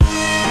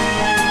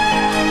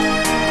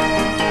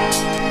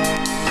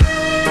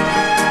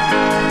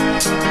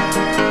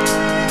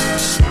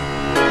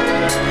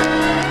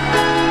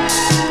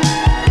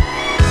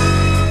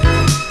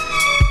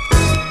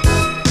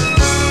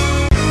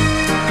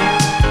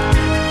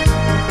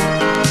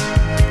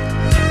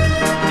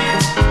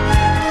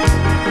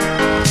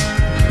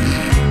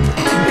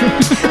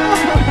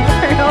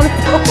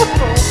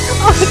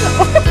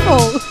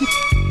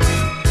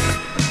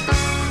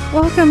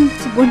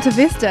Monta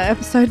Vista,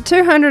 episode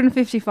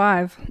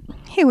 255.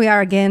 Here we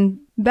are again,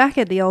 back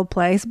at the old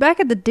place, back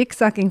at the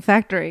dick-sucking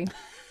factory.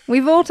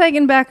 We've all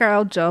taken back our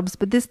old jobs,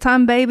 but this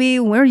time, baby,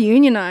 we're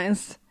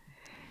unionised.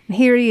 And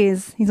here he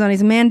is. He's on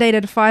his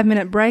mandated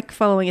 5-minute break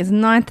following his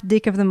 9th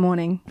dick of the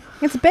morning.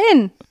 It's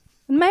Ben.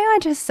 And may I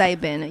just say,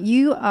 Ben,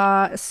 you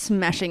are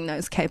smashing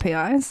those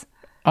KPIs.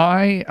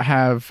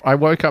 I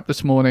woke up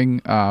this morning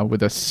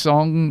with a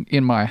song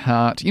in my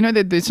heart. You know,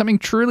 there's something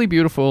truly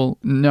beautiful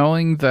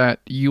knowing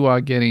that you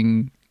are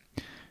getting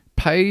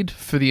paid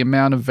for the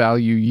amount of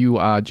value you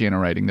are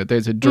generating, that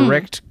there's a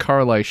direct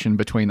correlation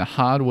between the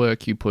hard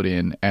work you put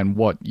in and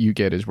what you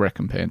get as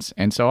recompense.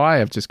 And so I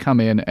have just come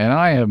in and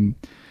I am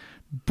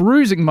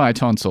bruising my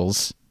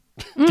tonsils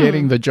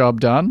getting the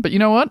job done. But you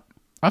know what?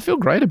 I feel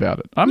great about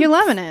it. You're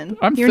loving it.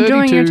 I'm You're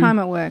enjoying your time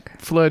at work.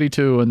 Flirty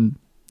too and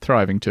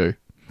thriving too.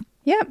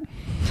 Yep.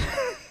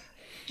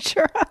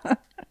 Sure are.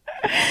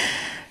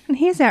 And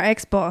here's our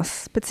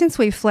ex-boss. But since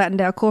we've flattened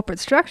our corporate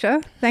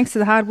structure, thanks to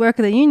the hard work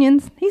of the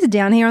unions, he's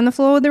down here on the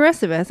floor with the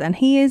rest of us, and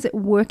he is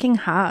working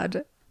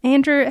hard.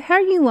 Andrew, how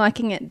are you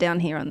liking it down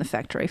here on the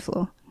factory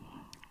floor?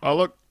 Oh,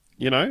 look,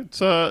 you know,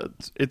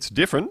 it's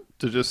different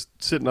to just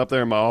sitting up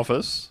there in my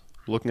office,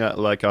 looking at,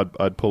 like,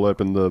 I'd pull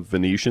open the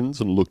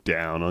Venetians and look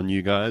down on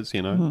you guys,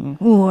 you know.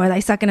 Ooh, are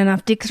they sucking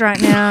enough dicks right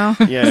now?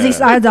 Yeah.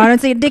 I don't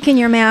see a dick in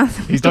your mouth.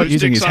 He's not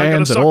using his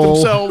hands at suck all.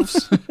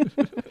 Themselves.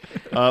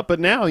 But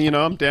now, you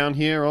know, I'm down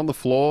here on the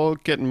floor,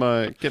 getting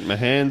my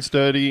hands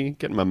dirty,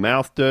 getting my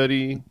mouth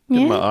dirty,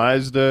 getting my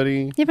eyes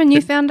dirty. You have a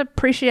newfound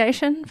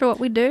appreciation for what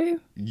we do?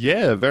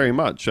 Yeah, very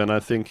much. And I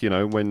think, you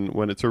know,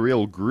 when it's a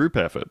real group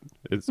effort,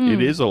 it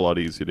is a lot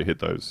easier to hit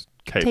those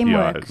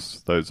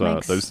KPIs,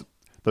 Teamwork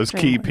those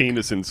key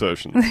penis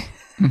insertions.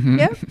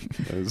 Yep.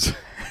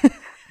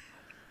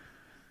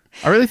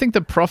 I really think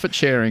the profit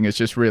sharing has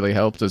just really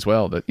helped as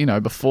well. That, you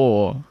know,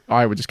 before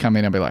I would just come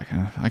in and be like,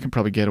 oh, I can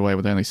probably get away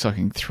with only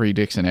sucking 3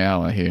 dicks an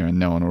hour here and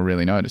no one will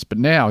really notice. But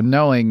now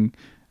knowing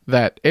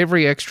that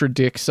every extra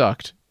dick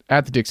sucked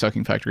at the dick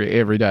sucking factory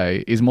every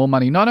day is more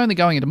money, not only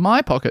going into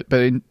my pocket,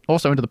 but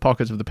also into the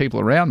pockets of the people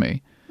around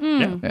me.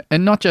 Yeah.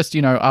 And not just,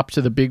 you know, up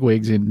to the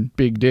bigwigs in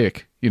big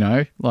dick, you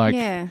know, like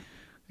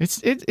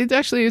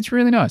it's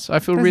really nice. I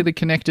feel really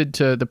connected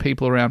to the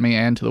people around me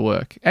and to the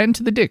work and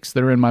to the dicks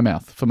that are in my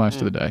mouth for most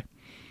of the day.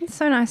 It's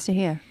so nice to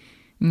hear.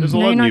 There's a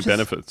lot of new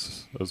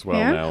benefits as well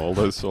now. All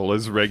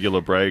those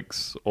regular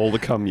breaks, all the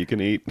cum you can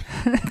eat.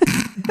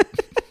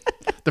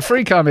 The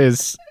free cum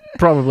is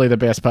probably the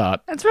best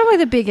part. That's probably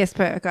the biggest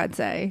perk, I'd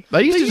say.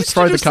 They used to just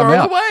throw the cum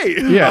out. Away.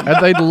 Yeah,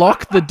 and they'd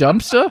lock the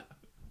dumpster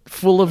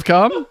full of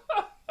cum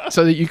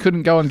so that you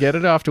couldn't go and get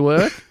it after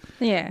work.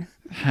 Yeah.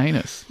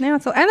 Heinous. Now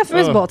it's all, and the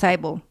foosball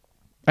table.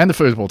 And the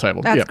foosball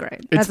table. That's great.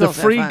 It's That's the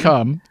also free fun.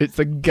 cum. It's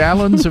the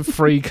gallons of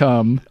free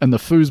cum and the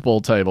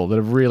foosball table that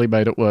have really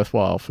made it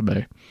worthwhile for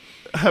me.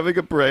 Having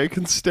a break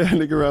and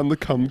standing around the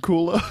cum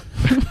cooler.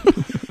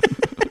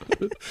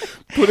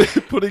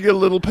 Putting a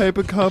little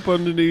paper cup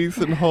underneath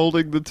and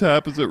holding the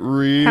tap as it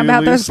really How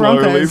about those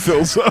slowly Broncos?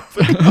 fills up.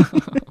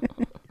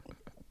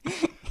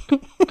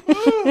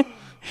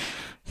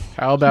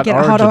 How about Get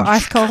it hot Origin? or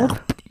ice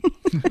cold.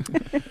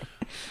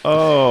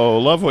 Oh,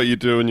 love what you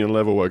do and you'll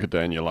never work a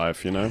day in your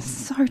life, you know?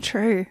 So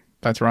true.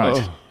 That's right.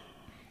 Oh,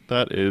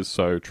 that is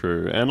so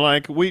true. And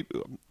like the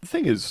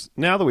thing is,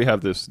 now that we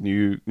have this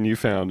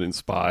newfound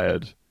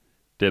inspired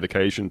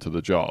dedication to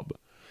the job,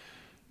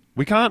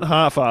 we can't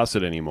half-ass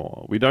it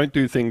anymore. We don't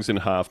do things in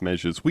half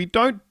measures. We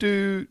don't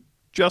do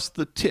just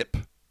the tip.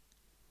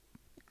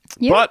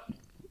 Yep. But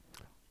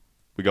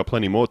we got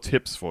plenty more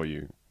tips for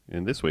you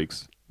in this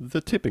week's The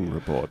Tipping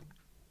Report.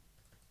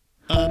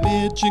 I'm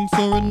itching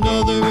for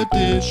another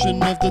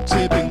edition of the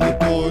Tipping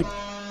Report.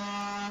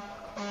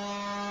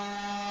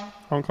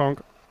 Honk honk.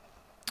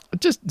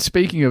 Just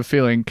speaking of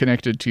feeling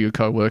connected to your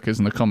co-workers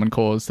and the common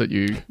cause that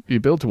you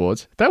build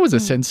towards, that was a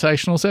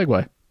sensational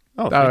segue.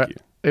 Oh, thank you.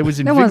 It was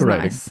That was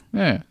invigorating. nice.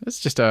 Yeah, it's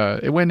just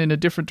it went in a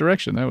different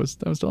direction. That was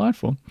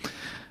delightful.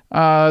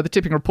 The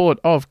Tipping Report,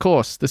 of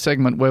course, the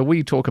segment where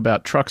we talk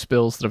about truck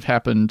spills that have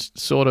happened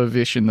sort of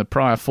ish in the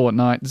prior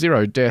fortnight.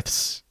 0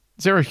 deaths,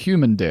 0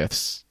 human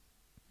deaths.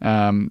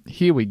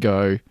 Here we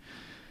go.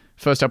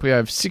 First up, we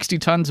have 60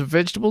 tons of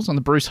vegetables on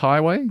the Bruce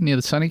Highway near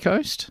the sunny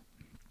coast.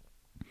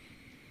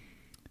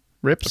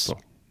 Rips a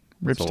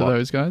to lot.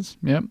 those guys.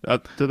 Yep.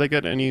 Did they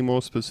get any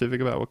more specific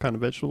about what kind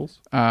of vegetables?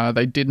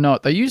 They did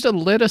not. They used a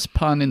lettuce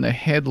pun in the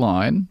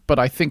headline, but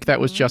I think that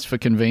was just for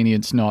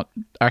convenience, not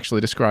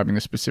actually describing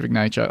the specific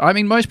nature. I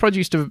mean, most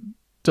produce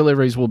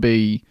deliveries will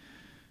be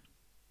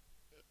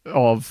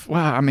of,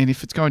 well, I mean,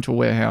 if it's going to a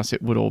warehouse,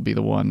 it would all be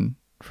the one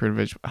fruit and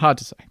vegetable. Hard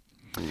to say.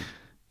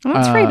 Well,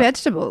 it's free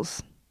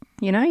vegetables.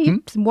 You know,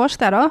 you wash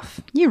that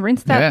off, you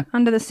rinse that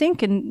under the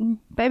sink, and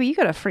baby, you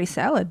got a free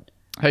salad.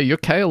 Hey, your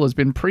kale has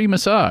been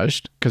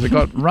pre-massaged because it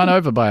got run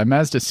over by a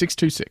Mazda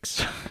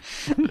 626.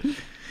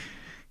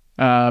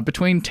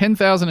 Between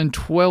 $10,000 and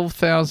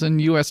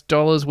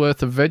 $12,000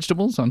 worth of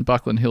vegetables on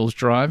Buckland Hills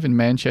Drive in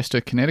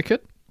Manchester,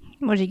 Connecticut.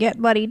 What'd you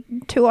get, buddy?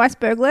 2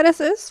 iceberg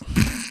lettuces?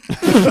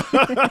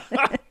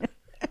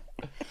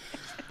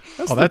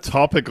 That's the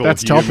topical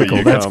that's humor topical.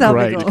 you That's come,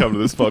 great. you come to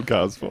this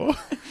podcast for.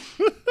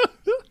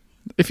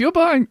 If you're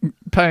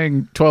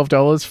paying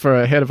 $12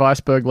 for a head of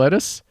iceberg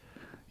lettuce,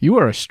 you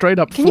are a straight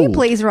up Can fool. you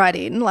please write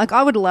in? Like,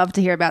 I would love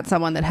to hear about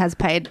someone that has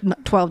paid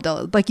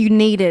 $12. Like, you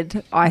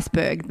needed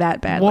iceberg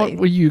that badly. What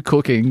were you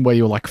cooking where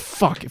you were like,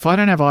 fuck, if I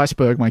don't have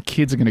iceberg, my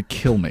kids are going to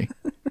kill me?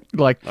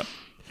 Like,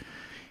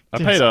 I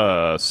paid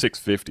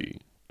 $6.50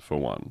 for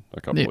one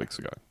a couple Yeah. of weeks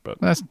ago, but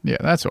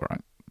that's all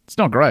right. It's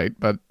not great,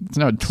 but it's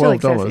no Still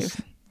 $12.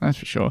 excessive. That's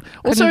for sure.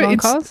 Couldn't have gone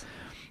Also, Coles?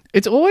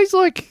 it's always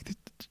like,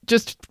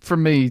 just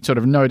from me sort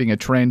of noting a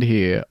trend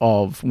here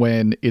of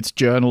when it's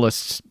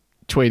journalists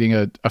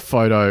tweeting a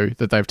photo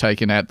that they've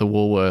taken at the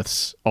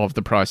Woolworths of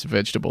the price of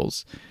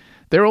vegetables.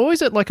 They're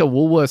always at like a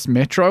Woolworths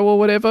Metro or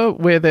whatever,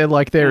 where they're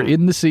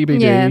in the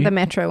CBD. Yeah, the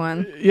Metro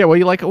one. Yeah, where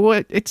you're like, oh,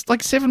 it's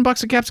like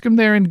 $7 a capsicum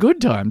there in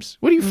good times.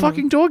 What are you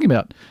fucking talking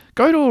about?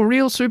 Go to a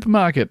real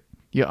supermarket,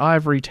 you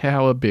ivory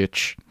tower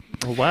bitch.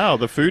 oh, wow,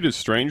 the food is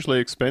strangely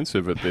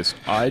expensive at this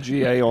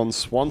IGA on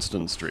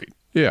Swanston Street.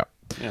 Yeah.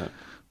 Yeah.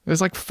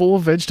 There's like 4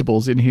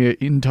 vegetables in here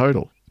in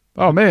total.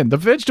 Oh man, the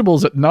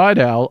vegetables at Night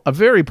Owl are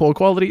very poor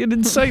quality and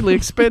insanely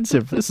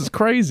expensive. This is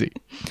crazy.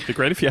 It'd be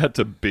great if you had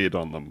to bid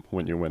on them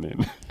when you went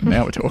in.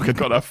 Now we're talking.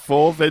 Got our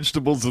 4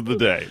 vegetables of the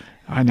day.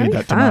 I need That'd be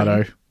that fun.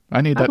 tomato.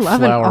 I need I that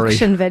love an floury.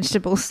 auction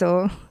vegetable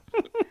store.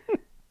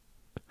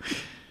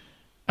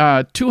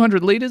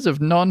 200 litres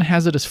of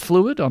non-hazardous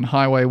fluid on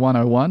Highway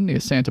 101 near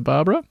Santa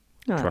Barbara. Oh,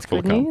 that's Truck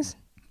full good of cum. news.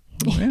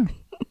 Yeah.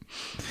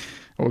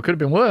 Or it could have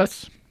been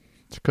worse.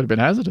 It could have been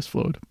hazardous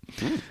fluid.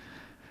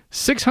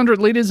 600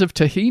 litres of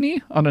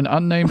tahini on an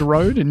unnamed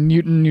road in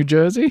Newton, New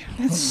Jersey.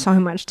 That's so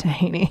much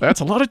tahini. That's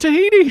a lot of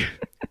tahini.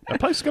 That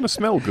place is going to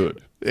smell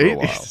good for a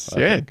while. I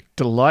Yeah, think.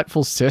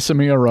 delightful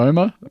sesame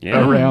aroma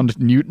Yeah. around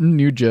Newton,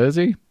 New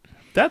Jersey.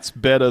 That's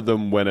better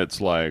than when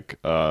it's like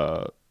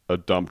a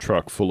dump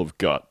truck full of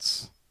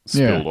guts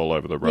spilled all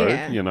over the road.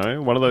 Yeah. You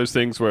know, one of those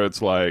things where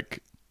it's like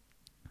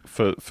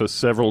for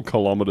several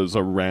kilometers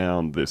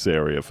around this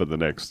area for the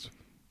next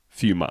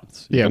few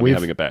months. Yeah, You're gonna be we've-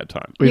 having a bad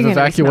time. We've You're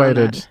gonna be smelling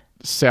evacuated that.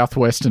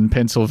 southwestern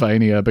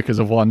Pennsylvania because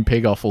of one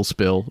pig offal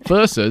spill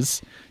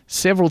versus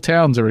several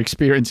towns are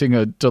experiencing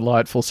a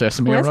delightful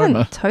sesame Where's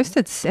aroma. the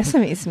toasted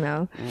sesame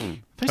smell?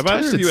 Those Have either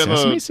of toasted you ever-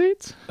 sesame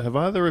seeds? Have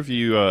either of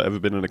you ever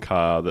been in a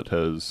car that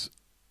has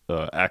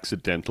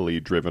accidentally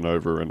driven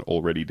over an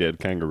already dead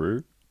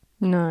kangaroo?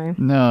 No.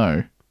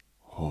 No.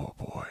 Oh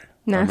boy!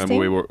 Nasty? I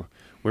remember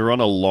we were on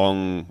a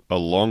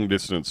long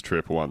distance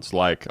trip once.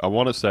 Like I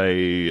want to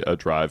say a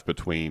drive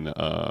between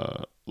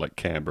like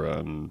Canberra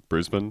and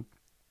Brisbane,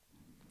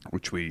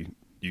 which we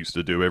used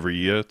to do every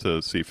year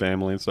to see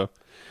family and stuff.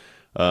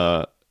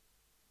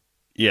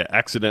 Yeah,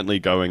 accidentally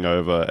going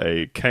over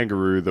a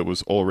kangaroo that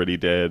was already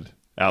dead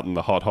out in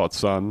the hot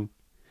sun,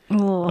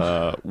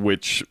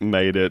 which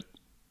made it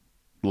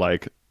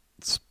like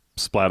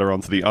splatter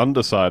onto the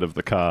underside of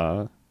the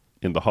car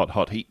in the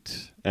hot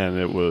heat, and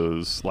it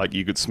was like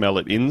you could smell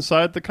it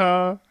inside the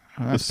car,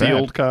 the that's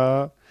sealed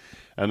car,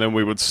 and then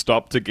we would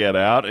stop to get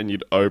out, and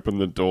you'd open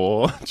the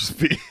door, just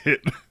be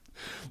hit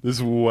this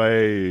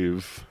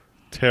wave,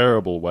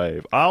 terrible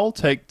wave. I'll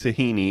take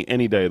tahini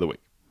any day of the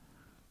week.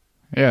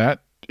 Yeah.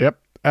 Yep.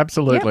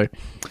 Absolutely.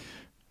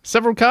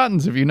 Several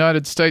cartons of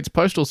United States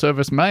Postal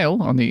Service mail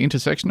on the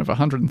intersection of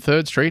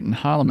 103rd Street and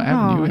Harlem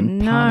Avenue in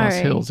no. Palmas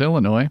Hills,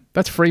 Illinois.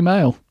 That's free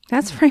mail.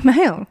 That's free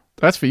mail.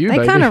 That's for you, They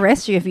baby. can't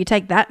arrest you if you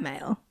take that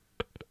mail.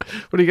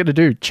 What are you going to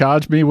do?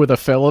 Charge me with a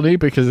felony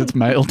because it's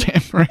mail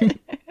tampering?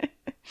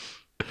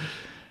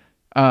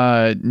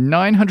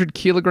 900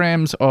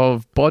 kilograms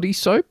of body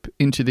soap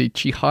into the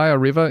Chihaya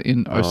River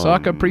in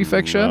Osaka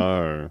Prefecture,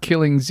 No.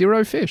 killing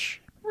 0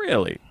 fish.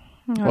 Really?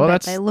 I Well, bet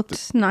that's- they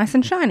looked nice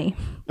and shiny.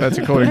 That's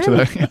according to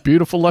the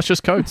beautiful,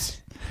 luscious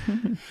coats.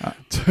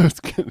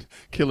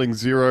 Killing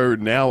 0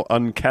 now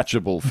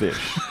uncatchable fish.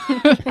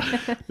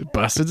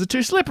 Bastards are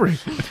too slippery.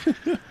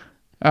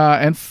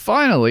 And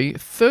finally,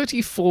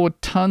 34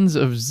 tons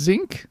of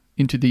zinc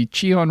into the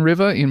Chion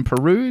River in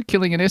Peru,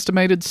 killing an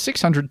estimated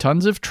 600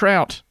 tons of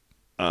trout.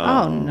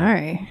 Oh,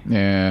 no.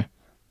 Yeah,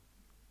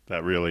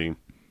 That really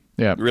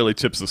yeah,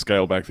 tips the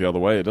scale back the other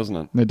way, doesn't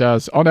it? it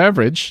does. On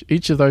average,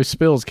 each of those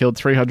spills killed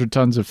 300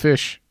 tons of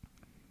fish.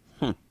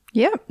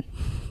 Yep.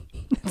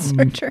 It's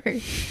so true.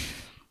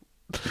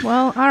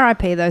 Well,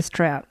 RIP those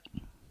trout.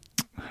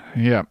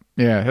 Yeah,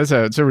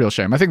 it's a real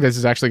shame. I think this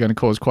is actually going to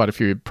cause quite a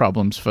few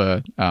problems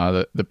for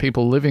the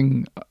people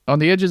living on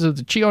the edges of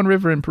the Chion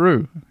River in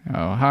Peru.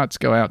 Our hearts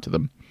go out to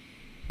them.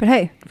 But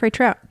hey, free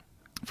trout.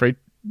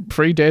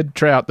 Free dead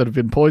trout that have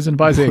been poisoned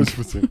by zinc.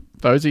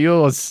 Those are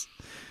yours.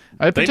 It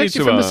They protects need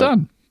you to, from the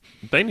sun.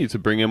 They need to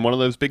bring in one of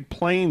those big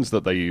planes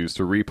that they use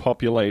to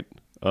repopulate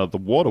the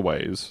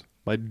waterways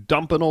by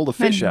dumping all the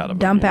fish out of them.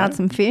 Dump you out know?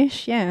 some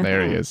fish. Yeah.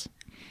 There he is.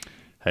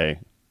 Hey,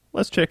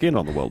 let's check in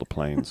on the world of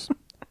planes.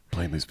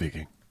 Plainly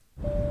speaking.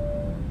 This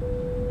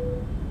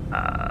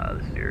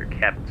is your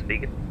captain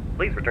speaking.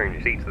 Please return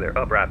your seats to their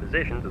upright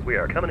positions as we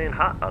are coming in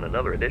hot on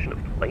another edition of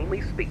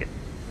Plainly Speaking.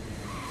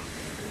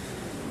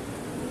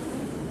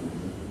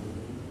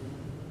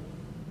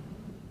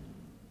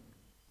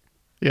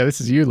 Yeah,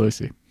 this is you,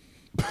 Lucy.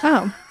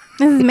 Oh,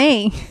 this is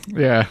me.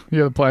 Yeah,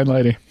 you're the plane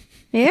lady.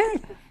 Yeah.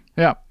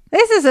 Yeah.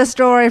 This is a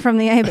story from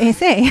the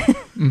ABC.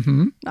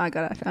 Mm-hmm. I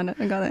got it. I found it.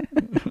 I got it.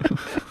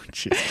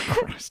 Jesus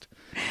Christ.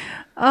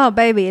 Oh,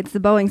 baby, it's the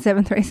Boeing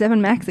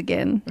 737 MAX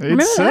again.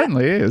 It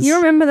certainly is. You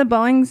remember the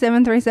Boeing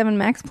 737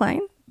 MAX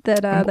plane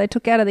that they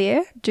took out of the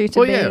air due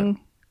to being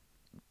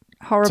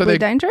horribly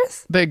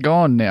dangerous? They're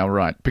gone now,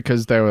 right?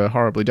 Because they were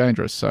horribly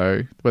dangerous.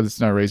 So, well,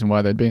 there's no reason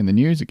why they'd be in the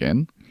news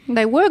again.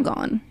 They were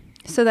gone.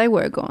 So they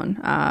were gone.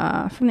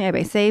 From the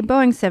ABC,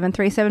 Boeing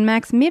 737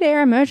 MAX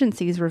mid-air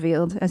emergencies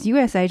revealed as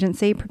U.S.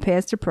 agency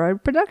prepares to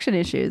probe production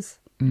issues.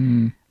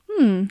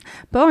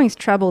 Boeing's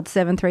troubled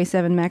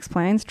 737 MAX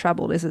planes.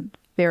 Troubled is a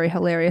very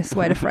hilarious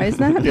way to phrase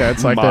that. Yeah,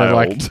 it's like they're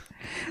like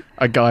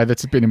a guy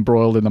that's been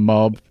embroiled in a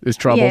mob is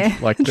troubled. Yeah,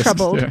 like this,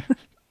 troubled. Yeah.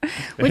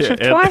 Which have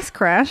twice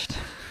crashed.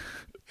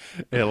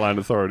 Airline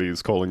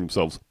authorities calling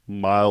themselves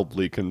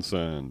mildly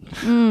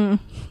concerned.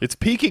 It's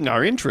piquing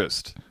our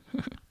interest.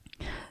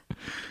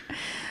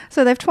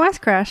 So they've twice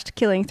crashed,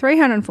 killing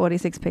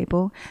 346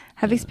 people,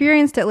 have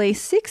experienced at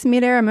least 6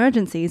 mid-air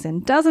emergencies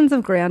and dozens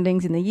of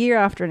groundings in the year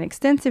after an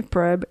extensive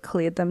probe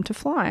cleared them to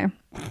fly.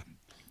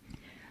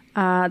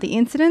 The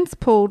incidents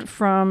pulled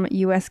from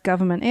US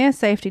government air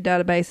safety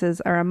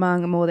databases are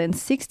among more than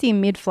 60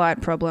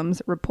 mid-flight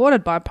problems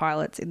reported by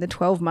pilots in the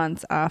 12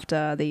 months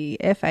after the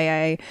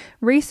FAA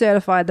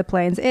recertified the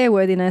plane's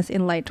airworthiness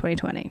in late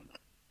 2020.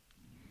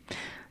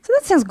 So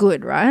that sounds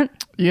good, right?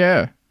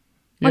 Yeah.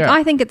 Like, Yeah.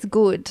 I think it's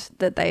good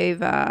that they've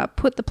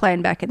put the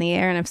plane back in the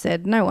air and have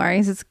said, no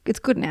worries, it's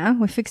good now.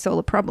 We fixed all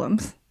the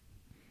problems.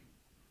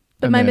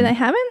 But And maybe then- they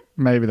haven't?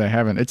 Maybe they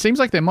haven't. It seems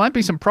like there might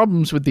be some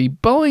problems with the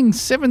Boeing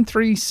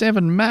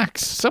 737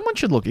 MAX. Someone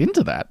should look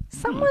into that.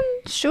 Someone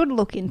should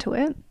look into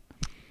it.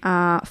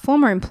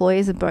 Former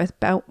employees of both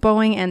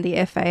Boeing and the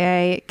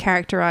FAA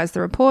characterized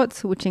the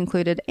reports, which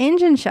included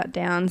engine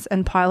shutdowns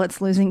and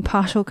pilots losing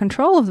partial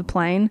control of the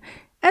plane,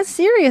 as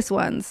serious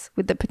ones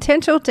with the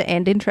potential to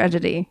end in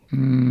tragedy.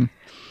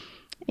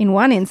 In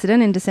one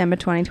incident in December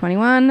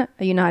 2021,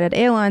 a United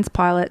Airlines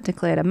pilot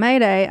declared a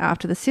mayday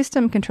after the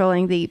system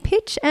controlling the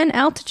pitch and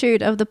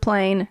altitude of the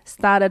plane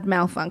started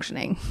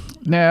malfunctioning.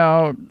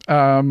 Now,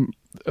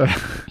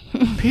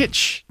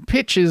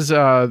 pitch is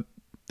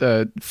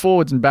the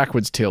forwards and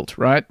backwards tilt,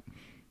 right?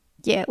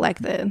 Yeah, like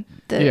the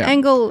Yeah.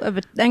 angle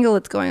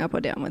it's going up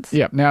or downwards.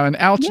 Yeah. Now, an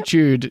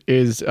altitude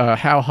is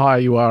how high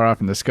you are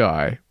up in the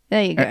sky.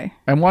 There you go.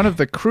 And one of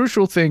the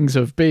crucial things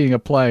of being a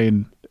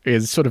plane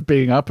is sort of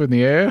being up in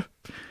the air.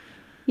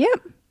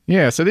 Yep.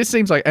 Yeah, so this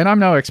seems like, and I'm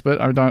no expert.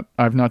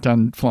 I've not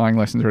done flying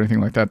lessons or anything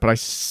like that. But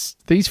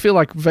these feel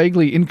like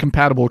vaguely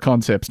incompatible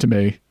concepts to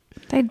me.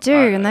 They do,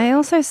 and they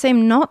also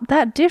seem not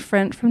that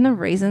different from the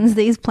reasons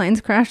these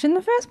planes crashed in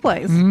the first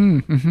place.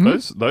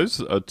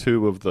 Those are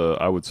two of the,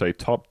 I would say,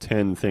 top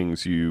 10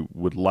 things you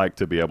would like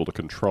to be able to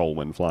control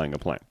when flying a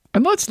plane.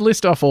 And let's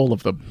list off all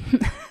of them.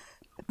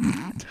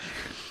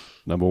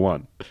 Number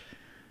 1,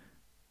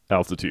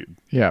 altitude.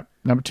 Yeah.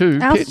 Number 2,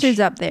 Altitude's pitch.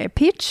 up there.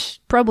 Pitch,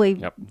 probably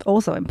Yep.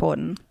 also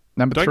important.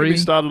 Number Don't 3, get me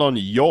started on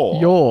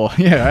yaw. yaw.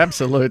 Yeah,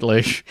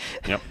 absolutely.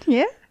 Yep.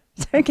 Yeah?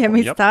 Don't get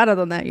me Yep. started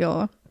on that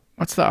yaw.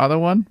 What's the other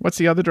one? What's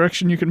the other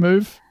direction you can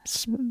move?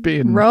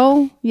 Spin.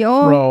 Roll,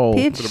 yaw, Roll.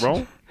 pitch, Bit of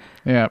roll.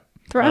 Yeah.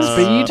 thrust,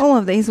 Speed. all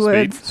of these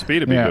words.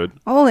 Speed would be Yeah. good.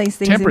 All these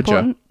things Temperature.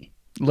 important.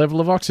 Level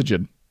of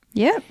oxygen.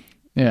 Yep.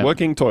 Yeah.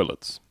 Working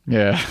toilets.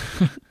 Yeah.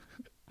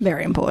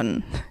 Very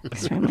important.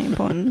 Extremely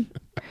important.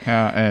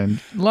 And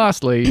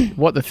lastly,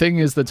 what the thing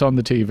is that's on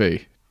the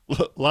TV.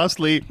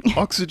 Lastly,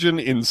 oxygen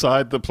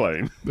inside the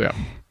plane. Yeah.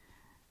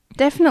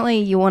 Definitely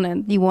you want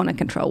to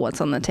control what's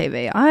on the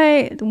TV.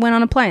 I went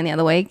on a plane the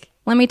other week.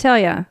 Let me tell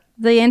you,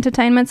 the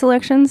entertainment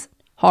selections,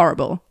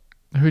 horrible.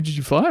 Who did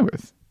you fly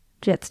with?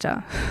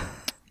 Jetstar.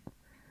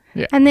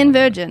 Yeah. And then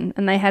Virgin,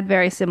 and they had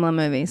very similar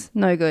movies.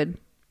 No good.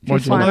 Should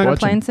What'd you you fly like on a watching?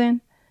 plane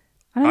soon?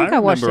 I don't think I I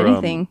watched remember,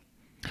 anything.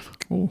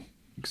 Oh.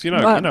 Because you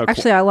Well, know,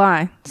 actually, I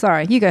lie.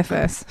 Sorry, you go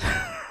first.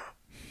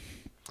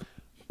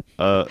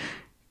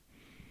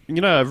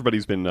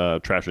 everybody's been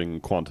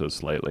trashing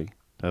Qantas lately,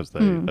 as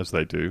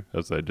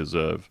they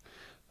deserve.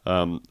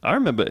 I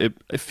remember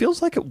it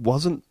feels like it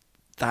wasn't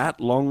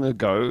that long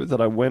ago that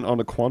I went on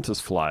a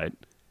Qantas flight,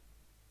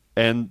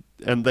 and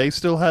they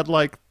still had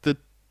like the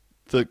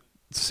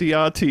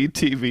CRT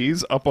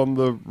TVs up on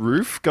the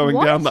roof going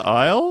What? down the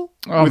aisle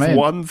Oh, with man.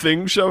 one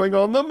thing showing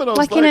on them, and I was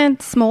Like in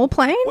a small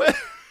plane?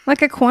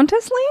 Like a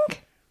Qantas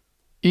link?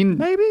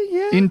 maybe,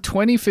 yeah. In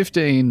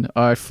 2015,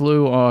 I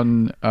flew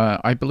on,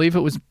 I believe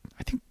it was,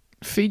 I think,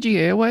 Fiji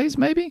Airways,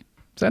 maybe? Is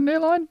that an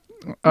airline?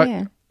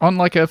 Yeah. On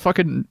like a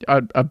fucking,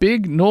 a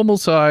big,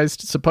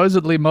 normal-sized,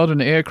 supposedly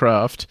modern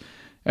aircraft.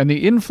 And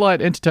the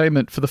in-flight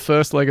entertainment for the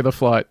first leg of the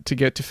flight to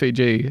get to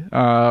Fiji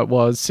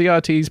was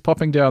CRTs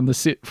popping down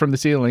from the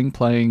ceiling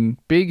playing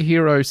Big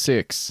Hero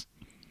 6.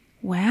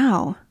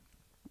 Wow.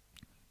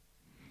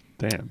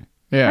 Damn.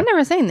 Yeah. I've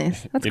never seen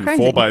this. That's In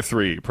crazy.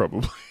 4x3,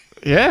 probably.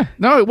 Yeah.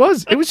 No, it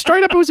was. It was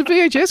straight up. It was a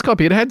VHS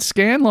copy. It had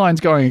scan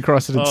lines going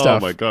across it and Oh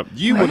stuff. my god,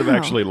 you would have Wow.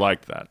 actually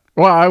liked that.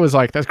 Well, I was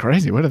like, that's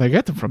crazy. Where do they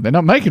get them from? They're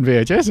not making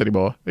VHS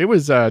anymore. It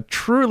was a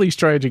truly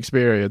strange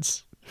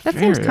experience. That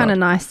seems kind of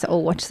nice to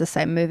all watch the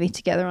same movie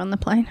together on the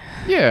plane.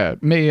 Yeah,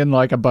 me and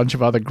like a bunch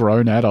of other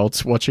grown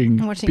adults watching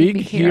Big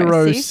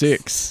Hero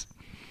 6.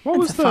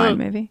 That's a fine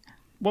movie.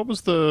 What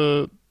was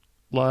the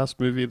last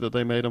movie that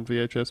they made on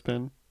VHS,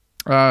 Ben?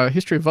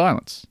 History of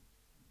Violence.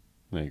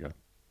 There you go. Is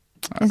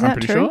I'm that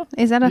pretty true? sure.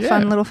 Is that a Yeah.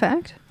 fun little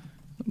fact?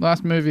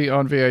 Last movie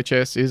on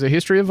VHS is A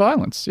History of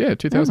Violence. Yeah,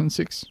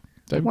 2006.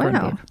 David Wow.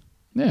 Cronenberg.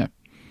 Yeah.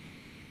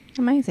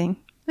 Amazing.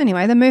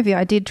 Anyway, the movie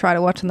I did try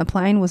to watch on the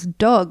plane was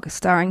Dog,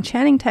 starring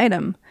Channing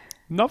Tatum.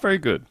 Not very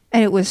good.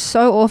 And it was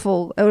so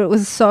awful. It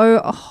was so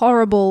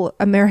horrible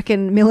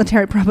American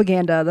military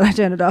propaganda that I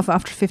turned it off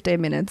after 15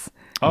 minutes.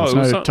 There's it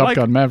was no Top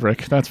Gun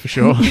Maverick, that's for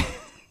sure.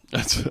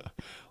 That's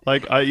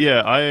like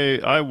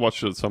I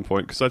watched it at some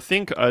point because I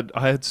think I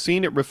had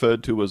seen it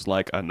referred to as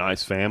like a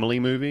nice family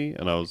movie,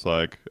 and I was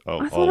like,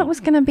 I thought it was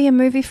going to be a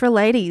movie for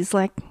ladies,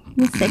 like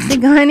this sexy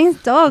guy and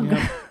his dog.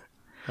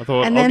 I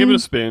thought And I'll give it then- a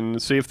spin,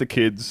 see if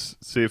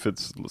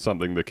it's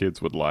something the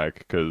kids would like,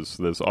 because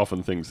there's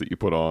often things that you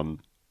put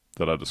on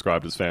that are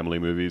described as family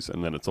movies,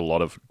 and then it's a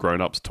lot of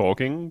grown-ups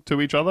talking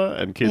to each other,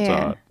 and kids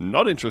Yeah. are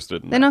not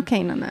interested in They're that. not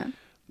keen on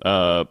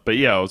that. But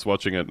yeah, I was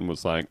watching it and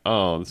was like,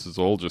 oh, this is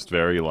all just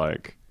very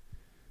like.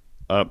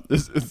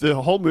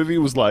 The whole movie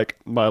was like,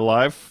 my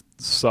life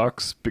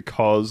sucks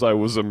because I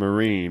was a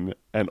Marine,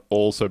 and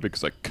also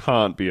because I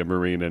can't be a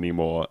Marine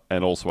anymore,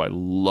 and also I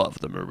love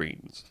the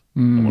Marines. I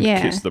want Yeah.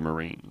 to kiss the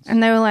Marines.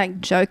 And they were like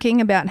joking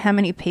about how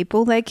many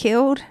people they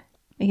killed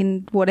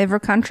in whatever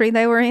country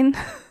they were in.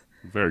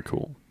 Very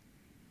cool.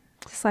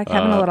 Just like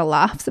having a lot of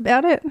laughs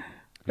about it.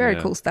 Very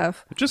Yeah. cool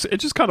stuff. It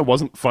just kind of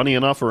wasn't funny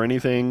enough or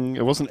anything.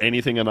 It wasn't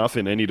anything enough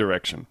in any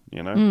direction,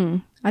 you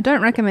know? I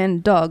don't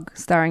recommend Dog,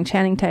 starring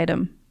Channing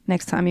Tatum,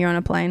 next time you're on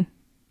a plane.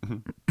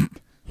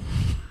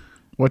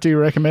 What do you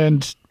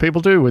recommend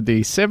people do with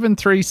the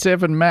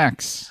 737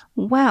 MAX?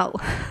 Well,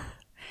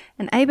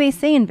 an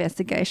ABC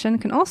investigation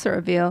can also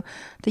reveal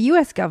the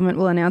US government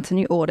will announce a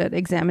new audit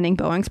examining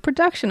Boeing's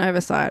production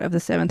oversight of the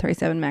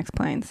 737 MAX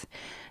planes.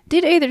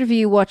 Did either of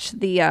you watch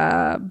the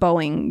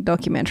Boeing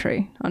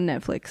documentary on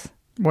Netflix?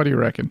 What do you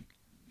reckon?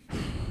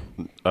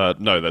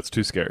 No, that's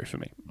too scary for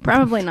me.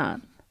 Probably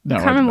not. No, I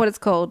I can't remember don't. what it's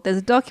called. There's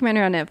a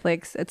documentary on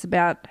Netflix. It's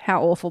about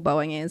how awful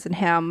Boeing is and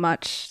how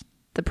much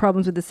the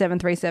problems with the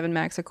 737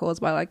 MAX are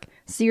caused by like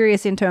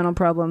serious internal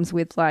problems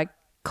with like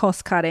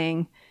cost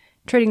cutting,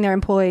 treating their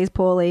employees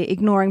poorly,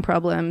 ignoring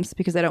problems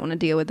because they don't want to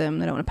deal with them,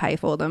 they don't want to pay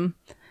for them,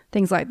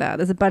 things like that.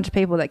 There's a bunch of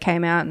people that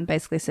came out and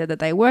basically said that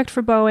they worked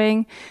for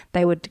Boeing.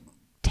 They would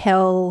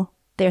tell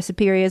their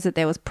superiors that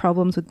there was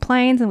problems with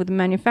planes and with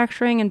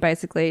manufacturing and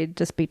basically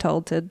just be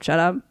told to shut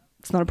up.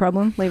 It's not a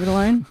problem. Leave it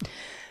alone.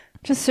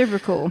 Just super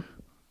cool,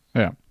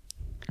 Yeah.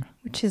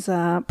 which is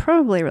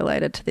probably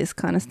related to this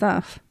kind of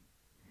stuff.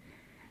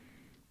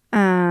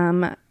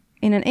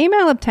 In an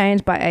email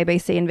obtained by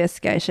ABC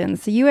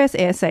Investigations, the US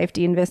air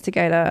safety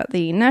investigator,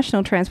 the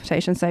National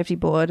Transportation Safety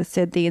Board,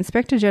 said the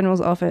Inspector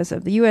General's Office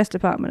of the US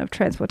Department of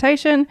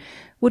Transportation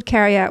would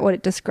carry out what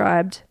it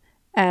described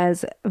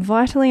as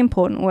vitally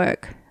important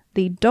work.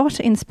 The DOT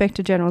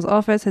Inspector General's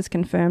Office has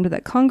confirmed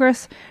that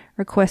Congress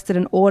requested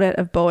an audit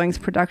of Boeing's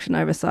production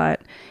oversight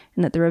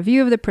and that the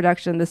review of the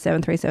production of the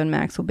 737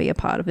 MAX will be a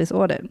part of this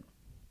audit.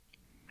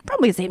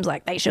 Probably seems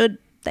like they should.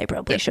 They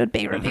probably should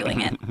be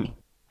reviewing it.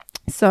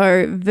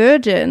 So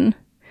Virgin,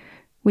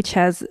 which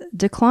has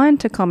declined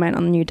to comment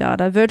on the new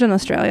data, Virgin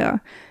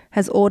Australia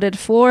has ordered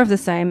 4 of the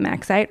same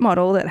MAX 8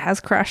 model that has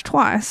crashed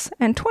twice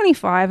and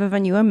 25 of a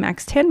newer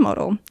MAX 10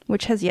 model,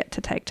 which has yet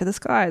to take to the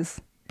skies.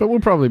 But we'll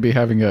probably be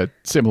having a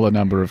similar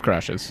number of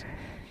crashes.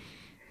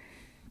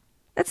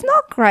 It's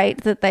not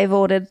great that they've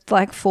ordered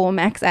like 4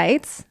 MAX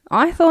 8s.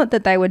 I thought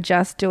that they were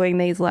just doing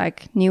these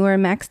like newer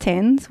MAX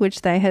 10s,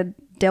 which they had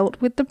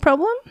dealt with the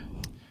problem.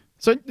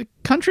 So the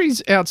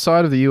countries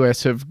outside of the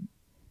US have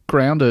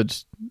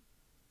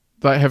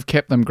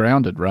kept them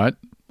grounded, right?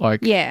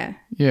 Like, Yeah.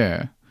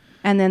 yeah.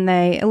 And then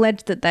they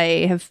alleged that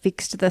they have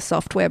fixed the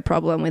software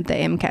problem with the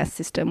MCAS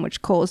system,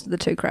 which caused the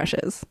 2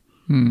 crashes.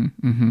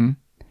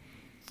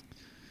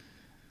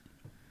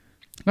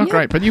 Not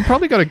great, but you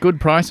probably got a good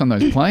price on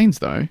those planes,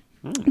 though.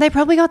 They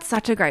probably got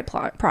such a great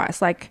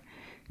price. Like,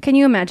 can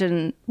you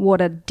imagine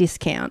what a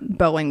discount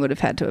Boeing would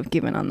have had to have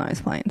given on those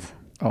planes?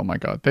 Oh my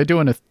God, they're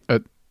doing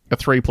a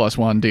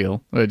 3+1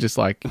 deal. They're just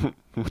like,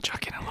 we'll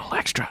chuck in a little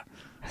extra,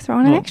 Throw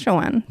in an extra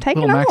one. Take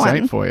little another Max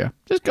one. 8 for you.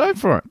 Just go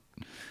for it.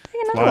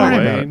 Take another Fly one.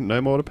 about away, it.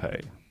 no more to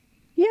pay.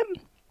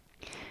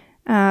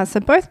 Yep. So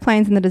both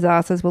planes in the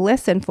disasters were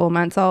less than 4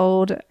 months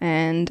old,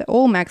 and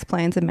all MAX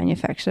planes are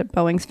manufactured at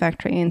Boeing's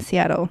factory in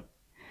Seattle.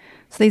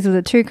 So these were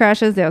the 2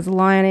 crashes. There was a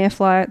Lion Air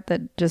flight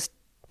that just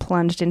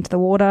plunged into the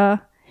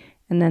water,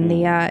 and then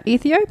the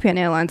Ethiopian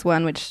Airlines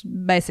one, which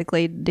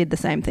basically did the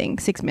same thing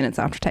 6 minutes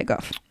after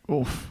takeoff.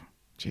 Oof,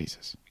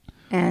 Jesus.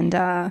 And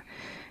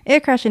air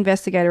crash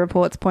investigator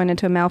reports pointed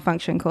to a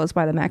malfunction caused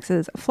by the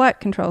MAX's flight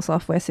control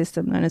software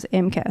system known as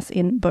MCAS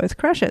in both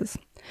crashes.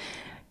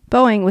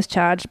 Boeing was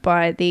charged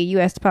by the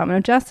US Department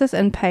of Justice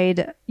and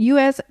paid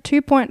US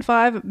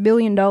 $2.5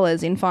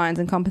 billion in fines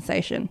and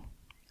compensation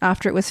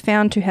after it was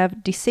found to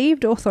have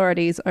deceived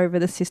authorities over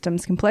the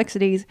system's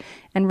complexities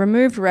and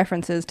removed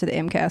references to the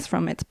MCAS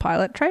from its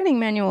pilot training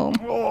manual.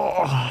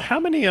 How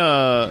many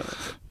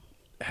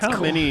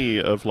many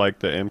of like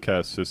the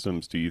MCAS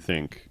systems do you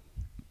think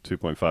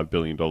 $2.5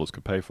 billion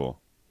could pay for?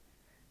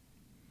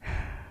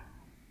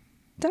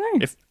 Don't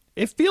know. If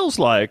it feels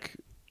like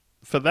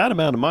for that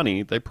amount of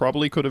money, they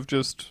probably could have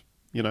just,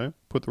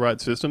 put the right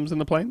systems in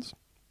the planes.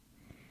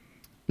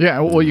 Yeah,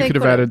 or you They could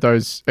have could've. added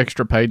those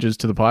extra pages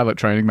to the pilot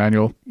training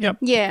manual. Yep.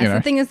 Yeah, You so know.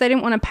 the thing is they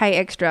didn't want to pay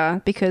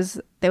extra because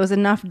there was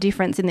enough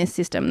difference in this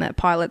system that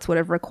pilots would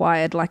have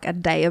required like a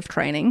day of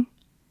training.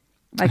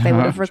 Like they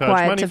would have Charge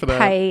required money to for that.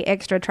 pay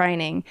extra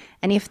training.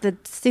 And if the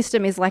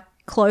system is like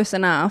close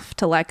enough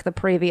to like the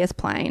previous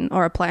plane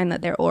or a plane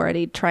that they're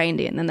already trained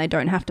in, then they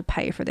don't have to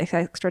pay for this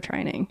extra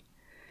training.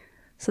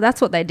 So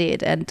that's what they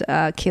did and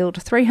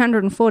killed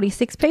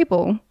 346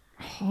 people.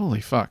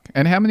 Holy fuck.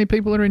 And how many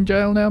people are in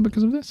jail now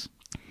because of this?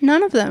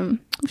 None of them,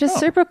 which is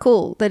super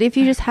cool that if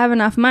you just have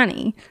enough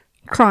money,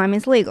 crime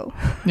is legal.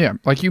 Yeah,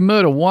 like you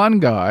murder one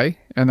guy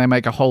and they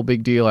make a whole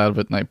big deal out of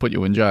it and they put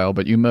you in jail,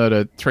 but you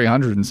murder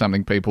 300 and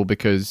something people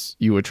because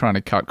you were trying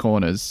to cut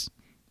corners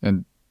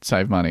and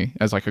save money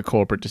as like a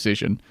corporate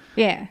decision,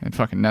 Yeah. and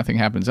fucking nothing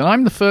happens. And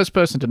I'm the first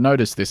person to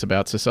notice this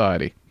about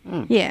society.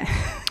 Yeah.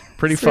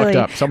 Pretty It's fucked really-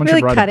 up. Someone really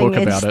should write a book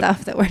cutting-edge about it.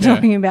 stuff that we're Yeah.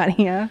 talking about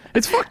here.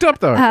 It's fucked up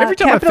though. Every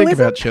time I think capitalism?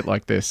 about shit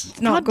like this,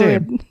 It's not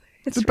goddamn. good.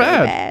 It's It's really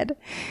bad. bad.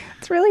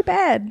 It's really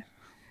bad.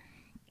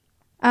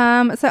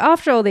 So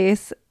after all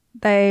this,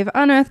 they've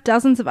unearthed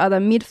dozens of other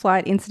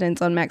mid-flight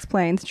incidents on MAX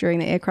planes during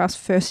the aircraft's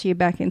first year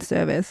back in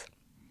service.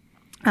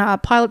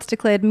 Pilots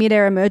declared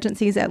mid-air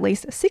emergencies at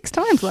least 6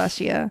 times last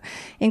year,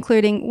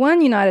 including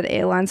one United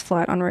Airlines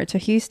flight en route to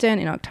Houston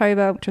in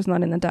October, which was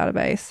not in the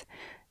database.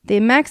 The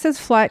MAX's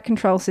flight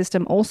control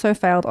system also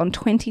failed on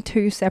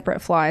 22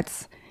 separate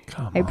flights,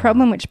 a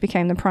problem which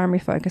became the primary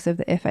focus of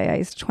the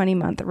FAA's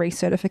 20-month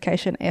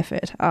recertification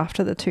effort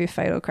after the 2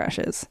 fatal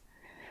crashes.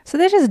 So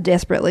they're just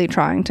desperately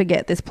trying to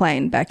get this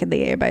plane back in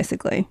the air,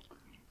 basically.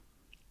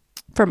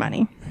 For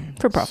money.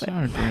 For profit.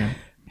 So grim.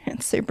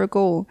 It's super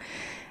cool.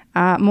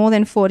 More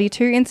than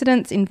 42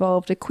 incidents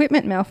involved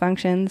equipment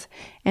malfunctions,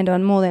 and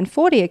on more than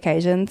 40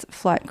 occasions,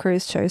 flight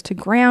crews chose to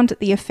ground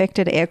the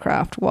affected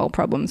aircraft while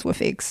problems were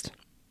fixed.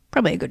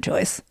 Probably a good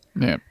choice.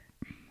 Yeah.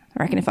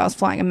 I reckon if I was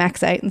flying a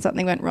MAX 8 and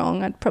something went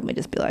wrong, I'd probably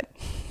just be like,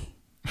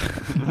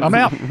 I'm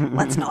out.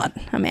 let's not.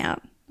 I'm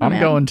out. I'm out.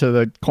 going to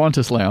the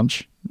Qantas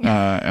lounge and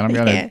I'm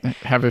going to Yeah.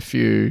 have a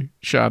few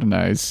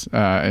Chardonnays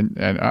and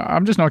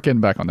I'm just not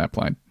getting back on that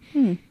plane.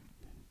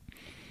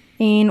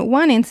 In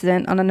one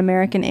incident on an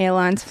American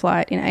Airlines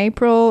flight in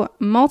April,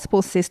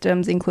 multiple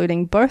systems,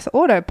 including both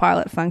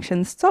autopilot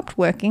functions, stopped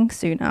working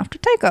soon after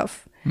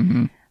takeoff.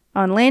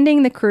 On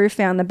landing, the crew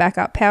found the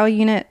backup power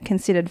unit,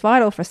 considered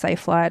vital for safe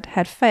flight,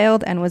 had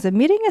failed and was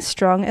emitting a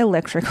strong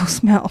electrical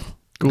smell.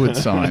 Good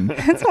sign.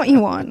 That's what you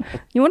want.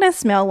 You want to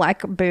smell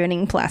like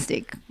burning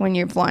plastic when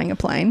you're flying a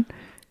plane.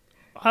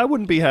 I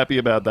wouldn't be happy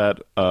about that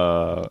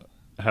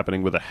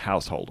happening with a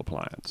household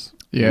appliance.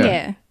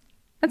 Yeah.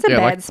 That's a Yeah,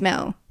 bad like-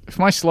 smell. If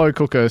my slow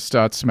cooker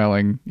starts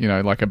smelling,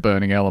 like a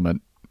burning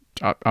element,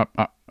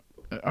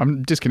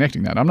 I'm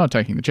disconnecting that. I'm not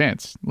taking the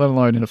chance, let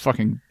alone in a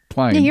fucking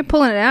plane. Yeah, you're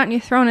pulling it out and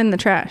you're throwing it in the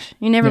trash.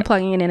 You're never Yeah.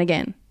 plugging it in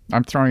again.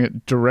 I'm throwing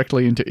it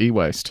directly into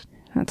e-waste.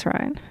 That's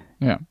right.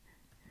 Yeah.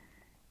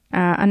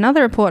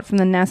 Another report from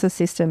the NASA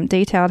system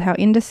detailed how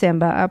in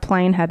December a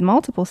plane had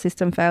multiple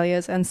system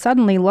failures and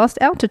suddenly lost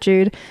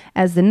altitude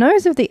as the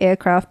nose of the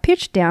aircraft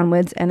pitched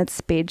downwards and its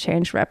speed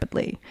changed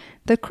rapidly.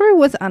 The crew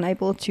was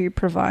unable to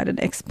provide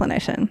an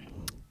explanation.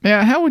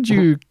 Now, how would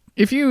you,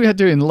 if you had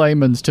to, in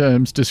layman's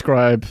terms,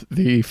 describe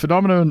the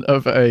phenomenon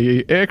of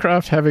a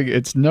aircraft having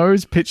its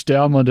nose pitched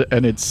downward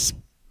and its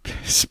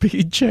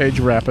speed change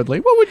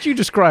rapidly, what would you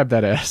describe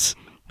that as?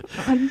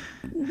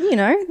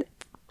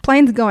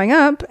 Plane's going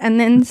up and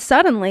then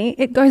suddenly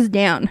it goes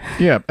down.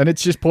 Yeah, and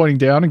it's just pointing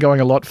down and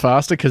going a lot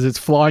faster because it's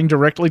flying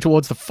directly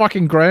towards the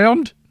fucking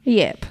ground?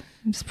 Yep.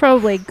 It's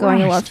probably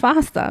going a lot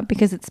faster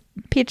because it's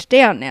pitched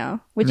down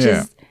now, which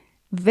Yeah. is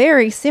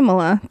very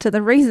similar to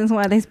the reasons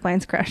why these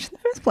planes crashed in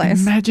the first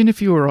place. Imagine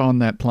if you were on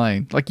that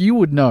plane. Like, you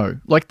would know.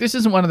 Like, this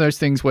isn't one of those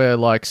things where,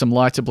 like, some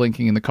lights are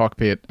blinking in the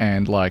cockpit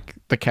and, like,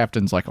 the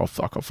captain's like, oh,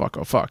 fuck, oh, fuck,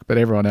 oh, fuck. But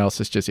everyone else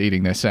is just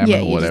eating their salmon Yeah,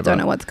 or you whatever. just don't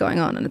know what's going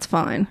on and it's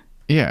fine.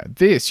 Yeah,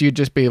 this, you'd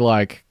just be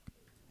like,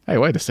 hey,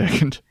 wait a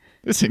second.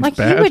 This seems Like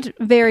bad. you would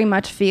very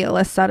much feel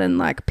a sudden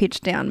like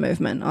pitch down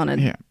movement on a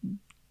Yeah.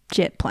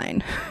 jet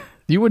plane.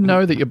 You would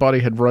know that your body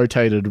had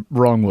rotated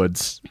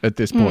wrongwards at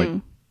this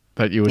point,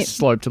 that you were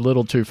sloped a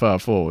little too far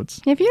forwards.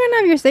 If you don't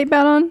have your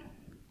seatbelt on,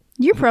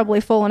 you're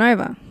probably falling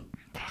over.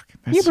 Fuck,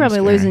 that's You're so probably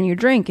scary. losing your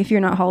drink if you're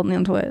not holding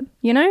onto it,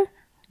 you know?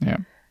 Yeah.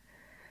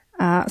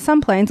 Some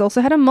planes also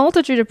had a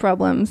multitude of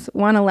problems.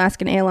 One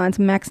Alaskan Airlines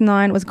MAX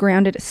 9 was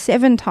grounded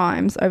 7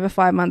 times over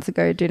 5 months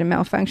ago due to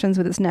malfunctions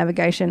with its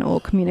navigation or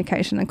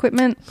communication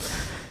equipment.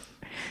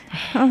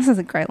 Oh, this is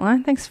a great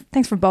line.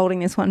 Thanks for bolding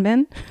this one,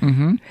 Ben.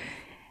 Mm-hmm.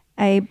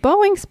 A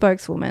Boeing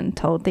spokeswoman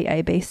told the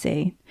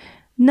ABC,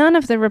 none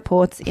of the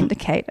reports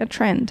indicate a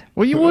trend.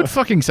 Well, you would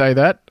fucking say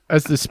that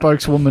as the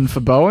spokeswoman for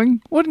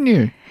Boeing, wouldn't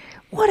you?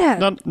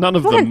 None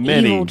of what the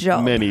an evil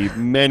job.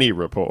 many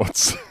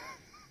reports.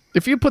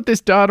 If you put this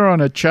data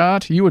on a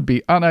chart, you would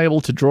be unable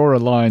to draw a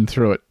line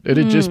through it.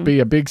 It'd just be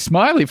a big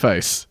smiley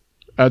face.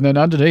 And then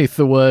underneath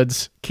the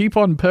words, keep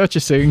on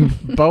purchasing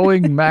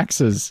Boeing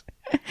Maxes.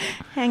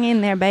 Hang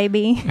in there,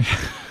 baby.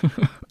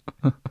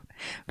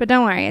 But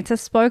don't worry, it's a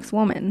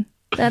spokeswoman.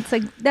 That's a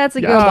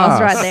girl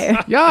boss right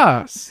there.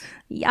 Yes.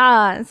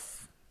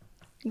 Yes.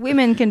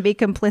 Women can be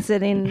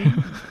complicit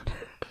in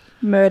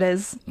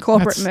murders,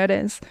 corporate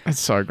murders. It's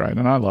so great,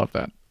 and I love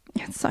that.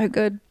 It's so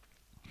good.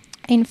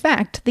 In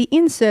fact, the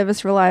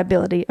in-service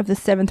reliability of the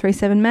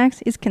 737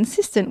 MAX is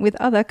consistent with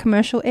other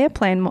commercial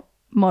airplane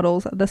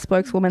models, the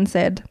spokeswoman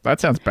said. That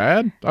sounds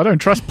bad. I don't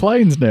trust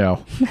planes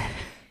now. I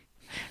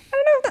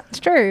don't know if that's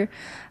true.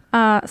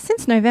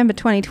 Since November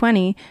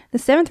 2020, the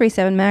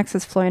 737 MAX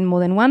has flown more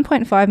than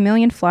 1.5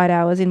 million flight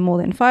hours in more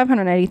than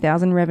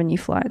 580,000 revenue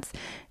flights.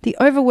 The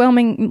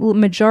overwhelming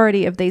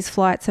majority of these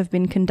flights have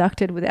been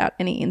conducted without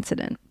any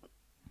incident.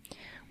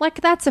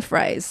 Like, that's a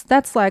phrase.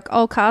 That's like,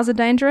 oh, cars are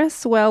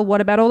dangerous? Well,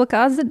 what about all the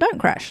cars that don't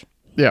crash?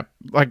 Yeah,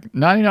 like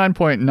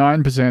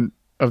 99.9%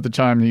 of the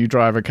time that you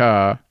drive a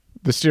car,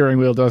 the steering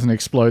wheel doesn't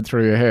explode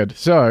through your head.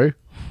 So,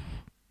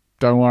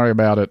 don't worry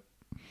about it.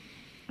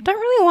 I don't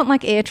really want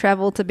like air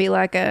travel to be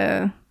like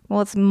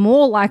it's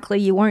more likely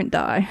you won't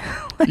die.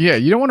 Yeah,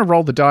 you don't want to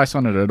roll the dice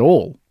on it at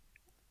all.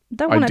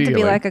 Don't want it to be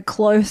Ideally. like a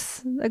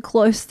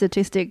close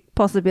statistic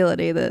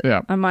possibility that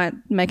Yeah. I might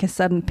make a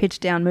sudden pitch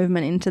down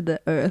movement into the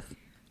earth,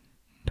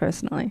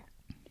 personally.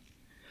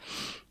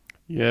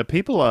 Yeah,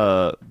 people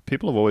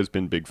have always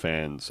been big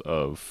fans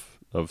of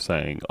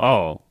saying,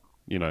 oh,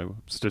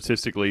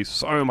 statistically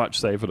so much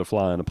safer to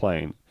fly in a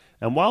plane.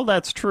 And while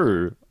that's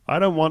true, I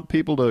don't want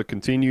people to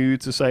continue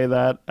to say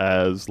that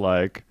as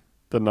like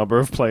the number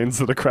of planes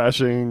that are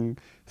crashing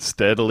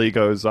steadily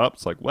goes up.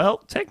 It's like, well,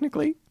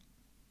 technically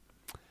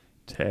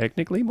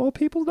more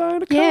people die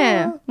in a car.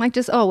 Yeah, like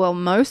just,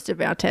 most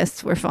of our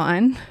tests were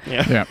fine.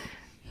 Yeah. Yeah.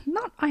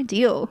 Not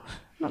ideal.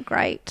 Not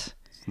great.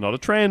 It's not a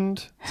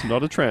trend.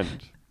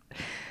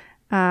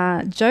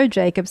 Joe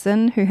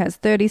Jacobson, who has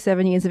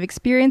 37 years of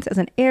experience as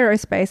an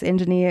aerospace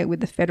engineer with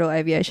the Federal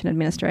Aviation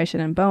Administration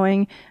and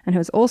Boeing, and who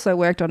has also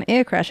worked on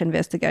air crash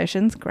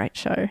investigations, great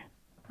show,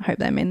 I hope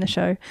they mean the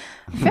show,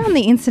 found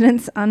the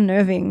incidents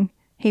unnerving.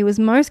 He was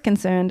most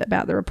concerned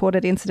about the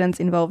reported incidents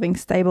involving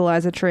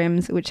stabilizer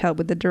trims, which help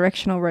with the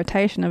directional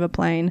rotation of a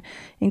plane,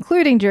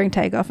 including during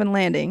takeoff and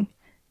landing.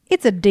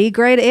 It's a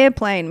D-grade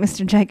airplane,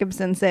 Mr.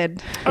 Jacobson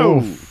said.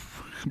 Oh,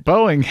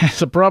 Boeing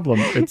has a problem.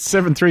 Its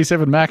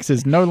 737 MAX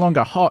is no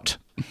longer hot.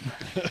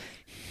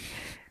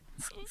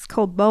 It's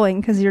called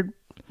Boeing because you're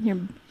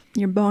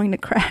Boeing to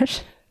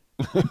crash.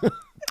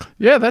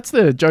 Yeah, that's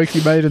the joke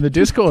you made in the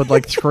Discord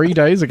like 3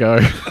 days ago.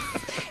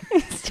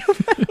 It's still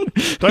funny.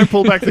 Don't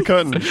pull back the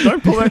curtain.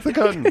 Don't pull back the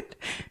curtain.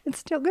 It's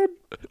still good.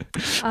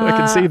 I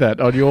can see that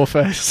on your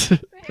face.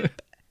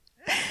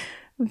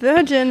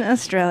 Virgin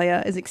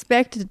Australia is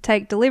expected to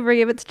take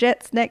delivery of its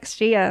jets next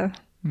year.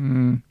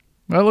 I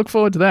look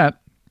forward to that.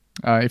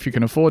 If you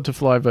can afford to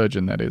fly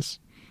Virgin, that is.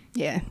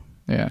 Yeah.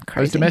 Yeah. Those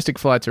Crazy. domestic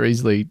flights are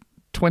easily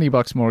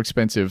 $20 more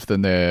expensive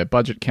than their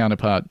budget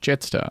counterpart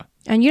Jetstar.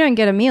 And you don't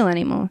get a meal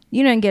anymore.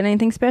 You don't get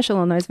anything special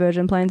on those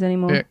Virgin planes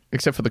anymore. Yeah,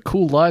 except for the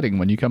cool lighting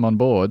when you come on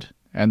board,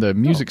 and the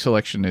music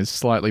selection is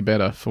slightly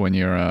better for when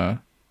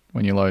you're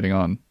loading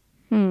on.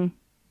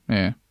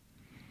 Yeah.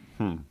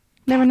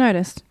 Never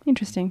noticed.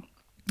 Interesting.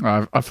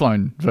 I've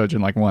flown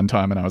Virgin like one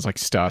time, and I was like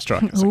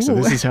starstruck. I was like, so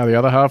Ooh. this is how the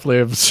other half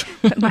lives.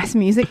 Got nice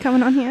music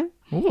coming on here.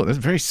 Oh, there's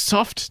very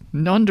soft,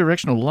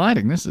 non-directional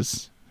lighting. This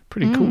is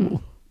pretty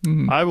cool.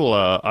 I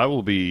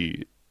will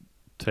be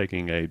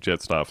taking a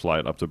Jetstar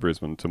flight up to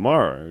Brisbane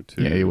tomorrow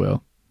to Yeah, you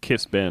will.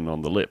 kiss Ben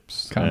on the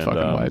lips. Can't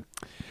fucking wait.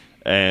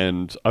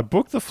 And I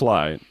booked the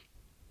flight,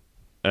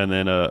 and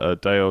then a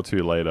day or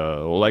two later,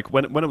 or like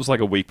when it was like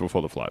a week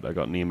before the flight, I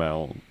got an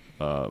email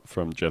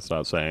from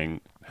Jetstar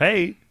saying,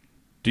 "Hey,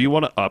 do you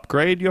want to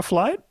upgrade your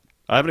flight?"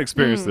 I haven't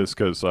experienced this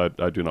because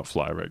I do not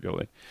fly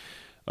regularly.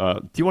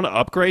 Do you want to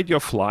upgrade your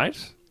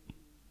flight?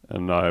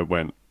 And I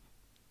went,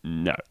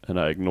 no, and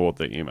I ignored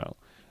the email.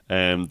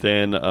 And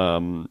then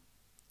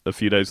a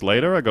few days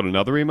later, I got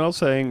another email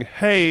saying,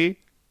 "Hey,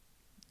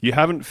 you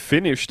haven't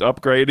finished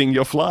upgrading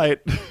your flight."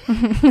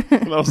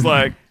 And I was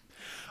like,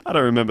 I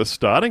don't remember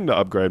starting to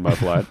upgrade my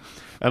flight.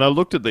 And I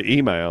looked at the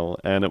email,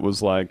 and it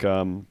was like,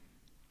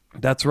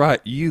 that's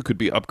right, you could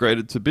be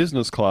upgraded to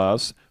business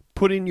class.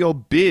 Put in your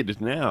bid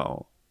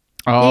now.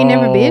 Oh, You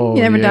never bid? You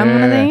never done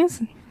one of yeah.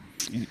 these?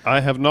 I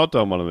have not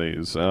done one of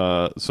these.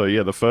 So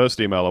yeah, the first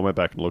email, I went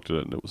back and looked at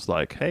it, and it was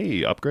like,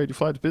 hey, upgrade your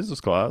flight to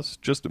business class.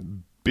 Just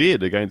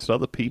bid against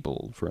other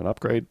people for an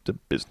upgrade to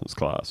business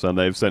class. And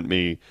they've sent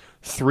me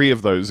 3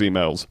 of those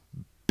emails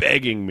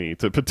begging me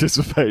to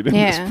participate in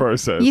this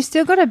process. You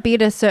still got to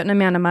bid a certain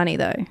amount of money,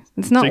 though.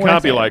 It's not So you worth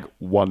can't be it. like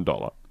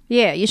 $1.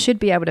 Yeah, you should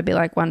be able to be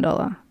like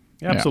 $1.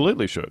 You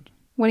absolutely should.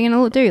 What are you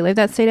going to do? Leave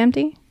that seat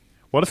empty?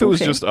 What if it was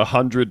Bullshit. just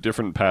 100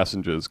 different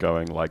passengers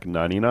going like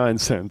 99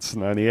 cents,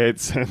 98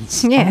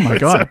 cents? Yeah. Oh my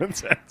God. 7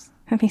 cents.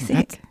 That'd be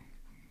sick.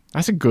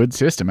 That's a good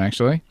system,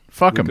 actually.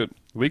 Fuck them.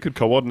 We could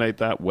coordinate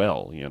that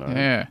well, you know.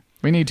 Yeah.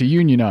 We need to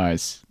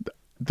unionize.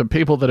 The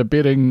people that are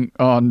bidding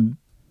on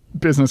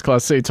business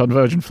class seats on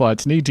Virgin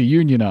flights need to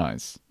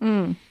unionize.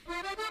 Hi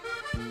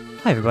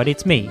everybody,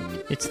 it's me.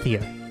 It's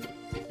Theo.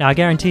 Now I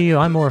guarantee you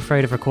I'm more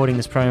afraid of recording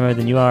this promo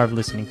than you are of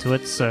listening to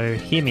it, so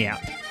hear me out.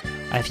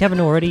 If you haven't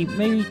already,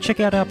 maybe check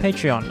out our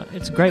Patreon.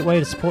 It's a great way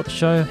to support the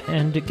show,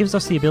 and it gives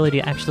us the ability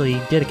to actually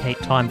dedicate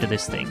time to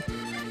this thing.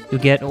 You'll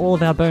get all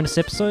of our bonus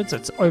episodes.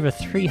 It's over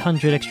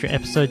 300 extra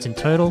episodes in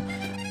total,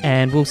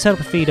 and we'll set up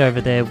a feed over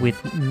there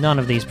with none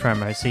of these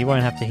promos, so you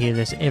won't have to hear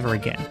this ever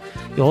again.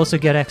 You'll also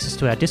get access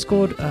to our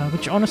Discord,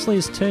 which honestly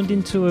has turned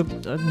into a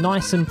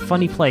nice and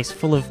funny place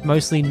full of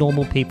mostly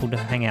normal people to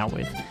hang out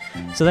with.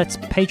 So that's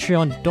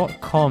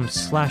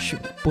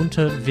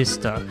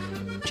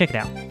patreon.com/BuntaVista. Check it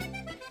out.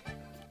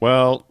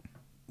 Well,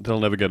 they'll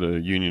never get a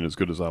union as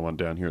good as our one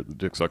down here at the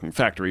Dick Sucking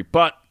Factory,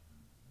 but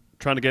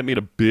trying to get me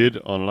to bid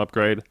on an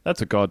upgrade,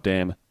 that's a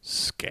goddamn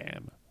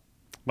scam.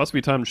 Must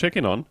be time to check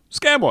in on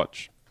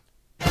Scamwatch.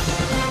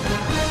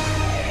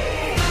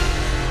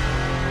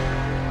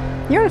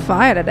 You're on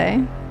fire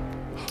today.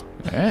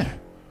 Yeah.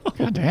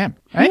 God damn.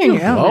 Ain't you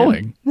Yeah,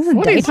 glowing? man. This is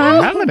What is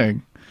daytime?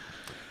 happening?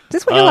 Is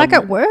this what you like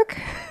at work?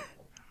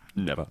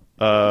 Never.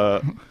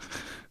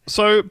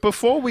 So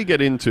before we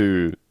get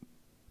into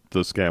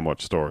the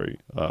Scamwatch story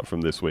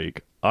from this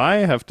week, I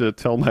have to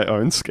tell my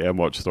own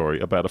Scamwatch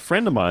story about a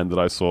friend of mine that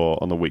I saw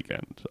on the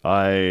weekend.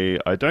 I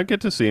don't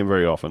get to see him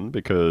very often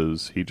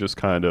because he just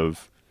kind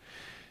of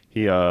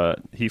he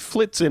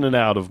flits in and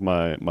out of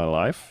my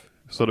life.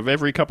 Sort of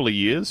every couple of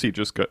years, he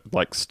just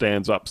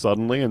stands up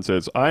suddenly and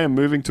says, "I am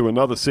moving to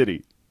another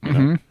city." You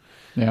know?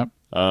 Yeah.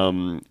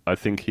 I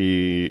think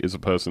he is a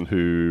person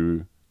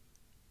who,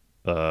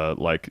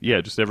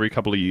 just every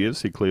couple of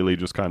years, he clearly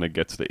just kind of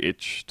gets the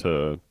itch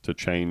to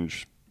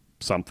change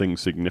something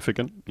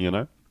significant, you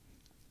know?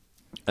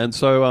 And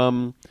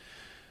so,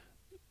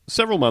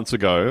 several months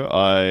ago,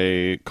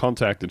 I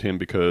contacted him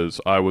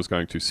because I was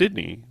going to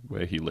Sydney,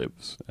 where he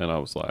lives, and I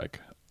was like,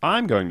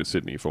 I'm going to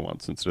Sydney for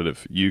once, instead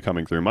of you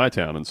coming through my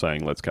town and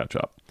saying, let's catch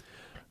up.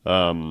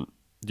 Do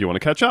you want to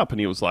catch up? And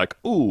he was like,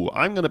 ooh,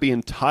 I'm going to be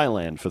in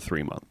Thailand for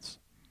 3 months.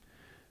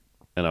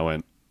 And I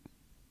went,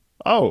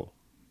 oh,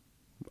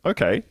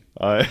 okay.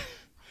 I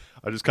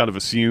just kind of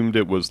assumed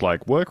it was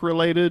like work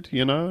related,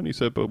 you know? And he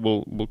said, but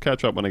we'll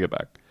catch up when I get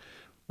back.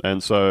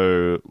 And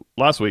so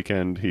last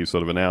weekend he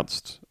sort of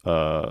announced,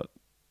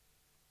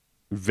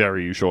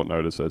 very short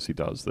notice as he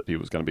does, that he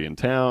was going to be in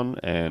town,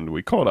 and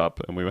we caught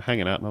up and we were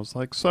hanging out, and I was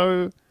like,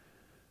 so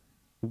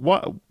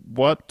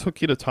what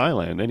took you to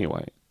Thailand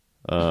anyway?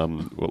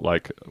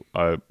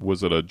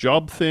 Was it a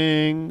job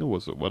thing?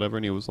 Was it whatever?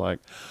 And he was like,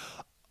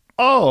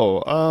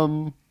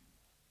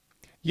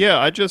 yeah,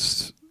 I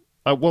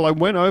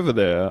went over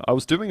there. I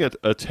was doing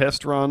a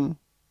test run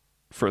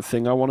for a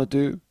thing I want to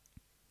do.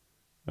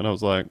 And I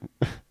was like,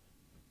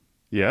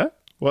 yeah?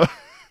 What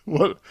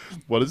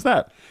is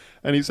that?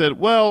 And he said,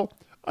 well,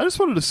 I just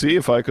wanted to see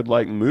if I could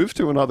move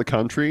to another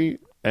country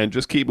and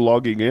just keep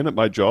logging in at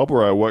my job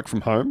where I work from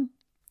home.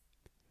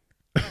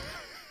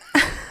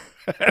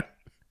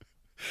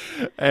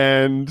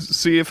 And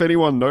see if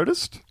anyone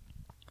noticed.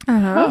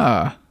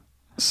 Ah.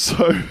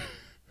 So You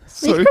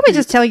should probably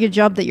just tell your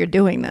job that you're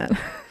doing that.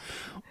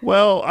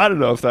 well, I don't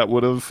know if that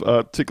would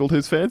have tickled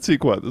his fancy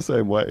quite the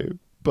same way.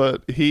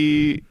 But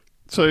he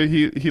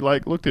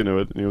looked into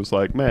it and he was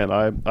like, man,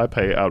 I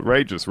pay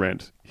outrageous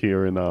rent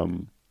here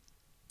in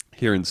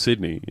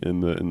Sydney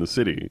in the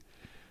city,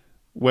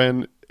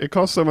 when it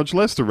costs so much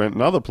less to rent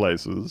in other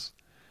places.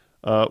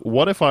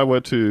 What if I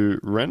were to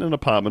rent an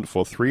apartment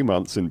for 3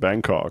 months in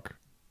Bangkok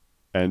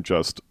and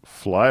just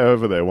fly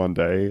over there one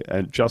day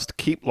and just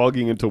keep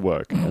logging into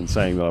work and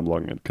saying that I'm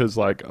logging in? Because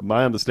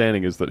my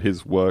understanding is that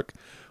his work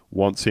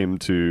wants him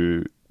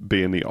to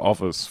be in the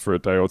office for a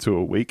day or two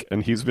a week,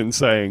 and he's been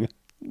saying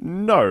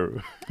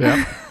no.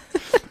 Yeah.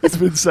 He's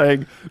been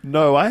saying,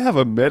 no, I have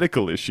a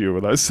medical issue.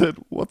 And I said,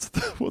 what's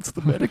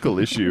the medical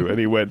issue? And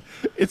he went,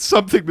 it's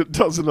something that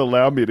doesn't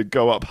allow me to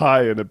go up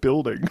high in a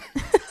building.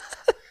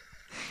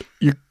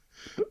 You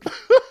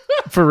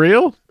for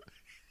real?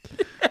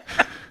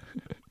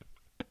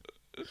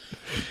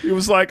 He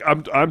was like,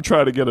 I'm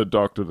trying to get a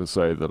doctor to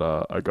say that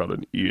I got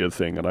an ear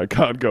thing and I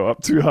can't go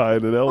up too high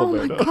in an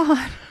elevator. Oh, my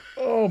God.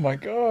 Oh my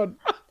God.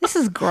 This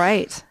is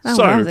great. I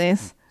So- love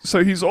this.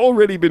 So he's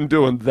already been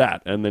doing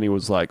that, and then he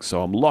was like,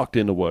 so I'm locked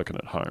into working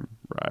at home,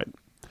 right?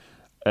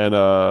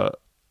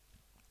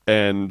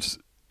 And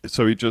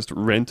so he just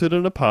rented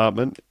an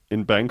apartment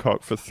in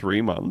Bangkok for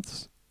 3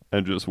 months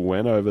and just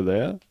went over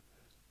there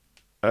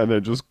and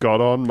then just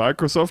got on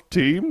Microsoft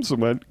Teams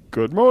and went,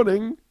 good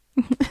morning.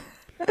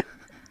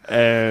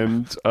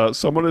 And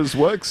someone at his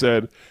work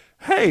said,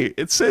 hey,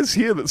 it says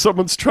here that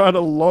someone's trying to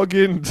log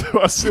into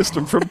our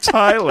system from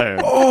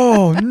Thailand.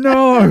 Oh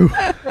no.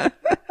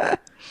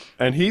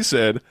 And he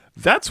said,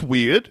 "That's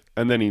weird,"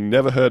 and then he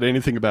never heard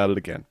anything about it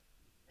again.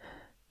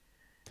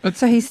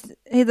 So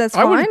that's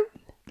I would- fine.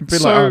 Be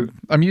So- like,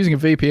 I'm using a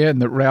VPN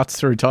that routes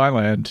through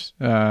Thailand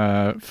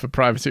for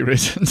privacy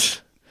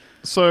reasons.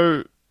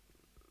 So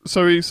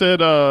he said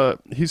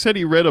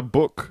he read a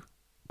book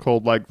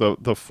called like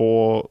the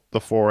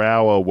 4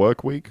 hour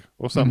work week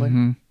or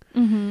something,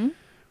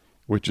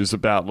 which is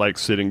about like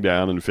sitting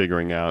down and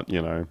figuring out,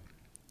 you know,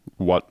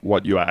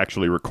 what you are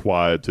actually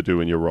required to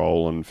do in your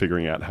role and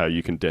figuring out how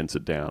you condense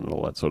it down and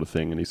all that sort of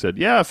thing. And he said,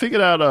 "Yeah, I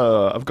figured out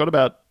I've got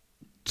about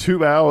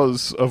 2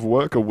 hours of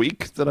work a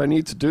week that I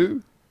need to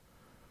do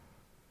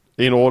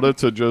in order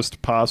to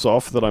just pass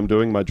off that I'm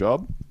doing my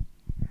job."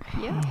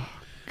 Yeah.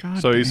 God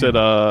So he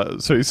damn.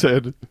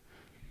 said,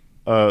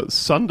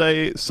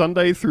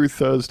 Sunday through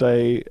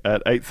Thursday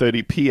at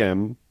 8:30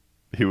 p.m.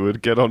 he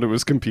would get onto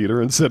his computer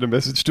and send a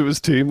message to his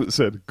team that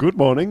said, "Good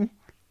morning,"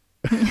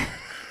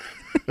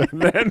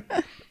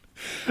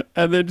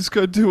 and then just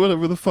go do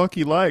whatever the fuck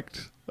he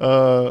liked.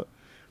 And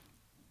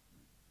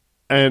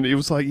he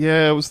was like,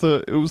 "Yeah, it was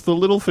the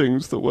little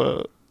things that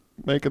were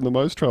making the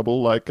most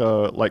trouble,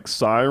 like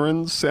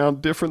sirens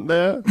sound different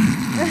there."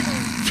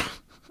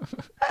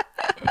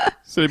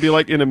 So he'd be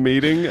like in a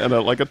meeting and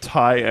a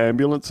Thai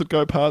ambulance would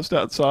go past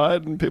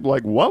outside and people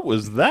like, "What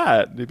was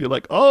that?" And he'd be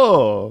like,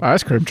 "Oh,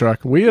 Ice cream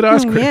truck. Weird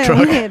ice cream yeah,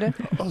 truck. weird.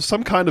 oh,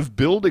 some kind of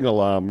building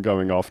alarm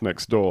going off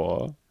next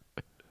door."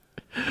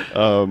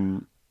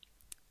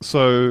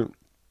 So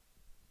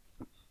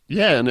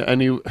yeah,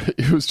 and he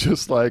was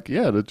just like,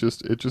 yeah, it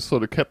just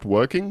sort of kept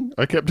working.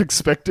 I kept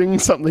expecting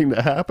something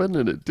to happen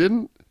and it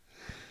didn't.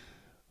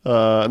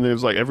 And it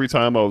was like every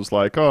time I was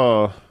like,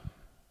 "Oh,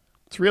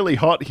 it's really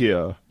hot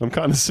here. I'm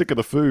kind of sick of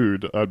the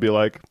food," I'd be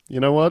like, "You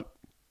know what?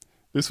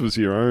 This was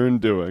your own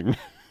doing."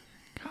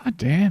 God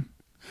damn.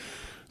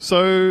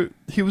 So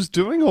he was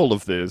doing all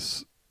of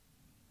this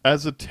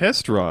as a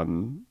test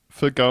run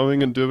for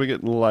going and doing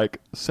it in like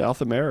South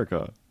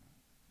America.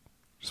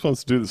 Just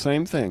wants to do the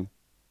same thing.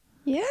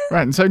 Yeah.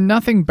 Right, and so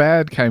nothing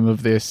bad came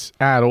of this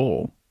at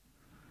all.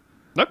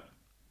 Nope.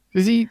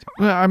 Is he?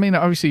 Well, I mean,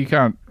 obviously you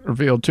can't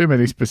reveal too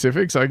many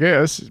specifics, I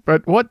guess.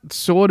 But what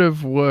sort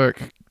of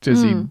work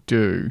does he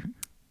do?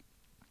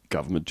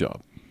 Government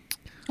job.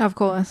 Of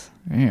course.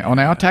 Yeah, on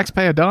our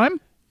taxpayer dime?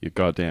 You're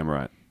goddamn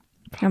right.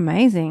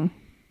 Amazing.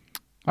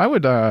 I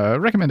would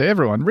recommend to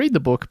everyone read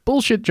the book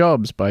Bullshit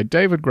Jobs by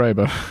David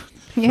Graeber.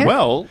 Yeah.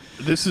 Well,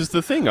 this is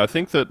the thing. I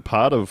think that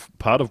part of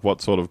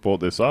what sort of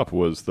brought this up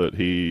was that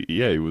he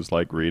was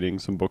like reading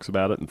some books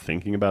about it and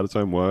thinking about his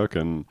own work,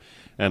 and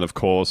of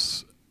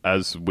course,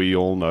 as we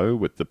all know,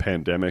 with the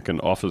pandemic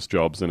and office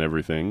jobs and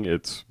everything,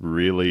 it's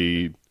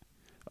really,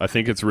 I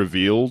think it's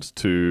revealed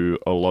to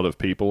a lot of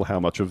people how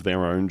much of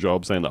their own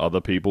jobs and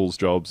other people's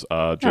jobs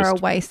are just Are a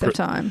waste of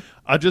time.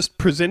 Are just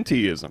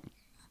presenteeism.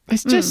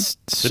 It's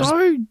just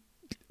so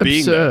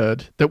being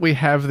absurd that we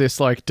have this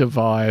like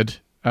divide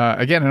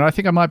again, and I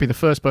think I might be the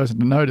first person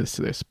to notice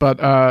this. But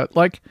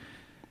like,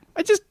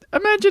 I just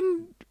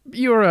imagine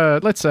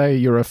let's say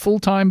you're a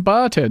full-time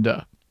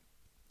bartender,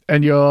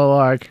 and you're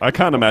like, I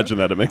can't imagine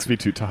that. It makes me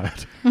too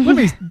tired. let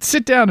me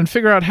sit down and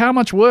figure out how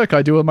much work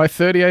I do in my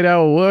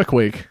 38-hour work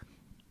week.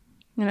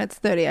 And it's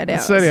 38 hours.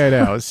 It's 38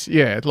 hours.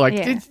 Yeah, like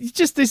Yeah. it's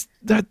just this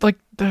that like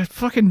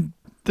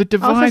the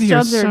divide Office here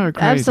jobs is so are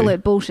crazy.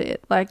 absolute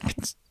bullshit. Like,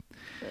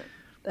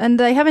 and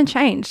they haven't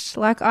changed.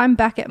 Like, I'm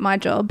back at my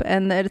job,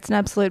 and it's an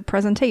absolute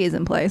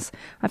presenteeism place.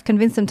 I've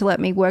convinced them to let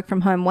me work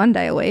from home 1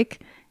 day a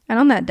week, and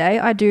on that day,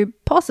 I do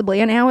possibly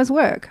an hour's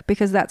work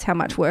because that's how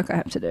much work I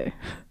have to do.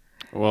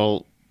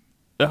 Well,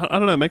 I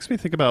don't know. It makes me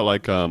think about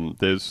like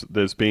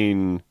there's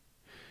been,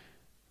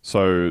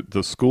 so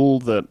the school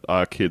that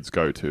our kids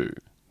go to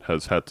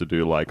has had to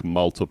do like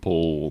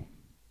multiple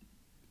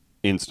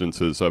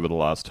instances over the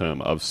last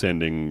term of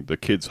sending the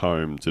kids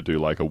home to do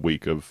like a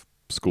week of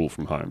school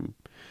from home.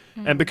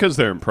 And because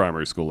they're in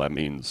primary school, that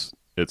means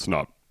it's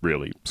not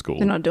really school.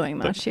 They're not doing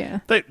much, yeah.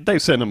 They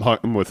send them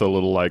home with a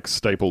little like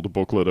stapled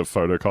booklet of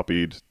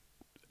photocopied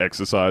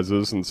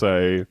exercises and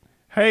say,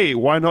 "Hey,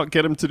 why not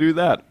get them to do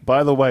that?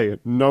 By the way,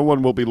 no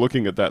one will be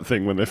looking at that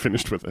thing when they're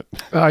finished with it."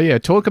 Oh yeah,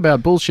 talk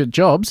about bullshit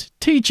jobs.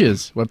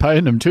 Teachers, we're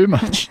paying them too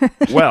much.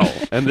 Well,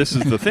 and this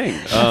is the thing.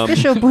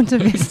 Official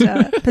Bunta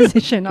Vista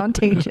position on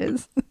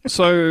teachers.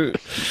 So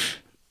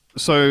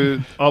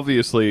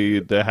obviously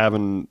they're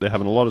having a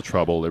lot of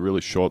trouble. They're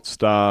really short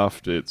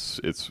staffed.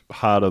 It's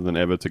harder than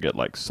ever to get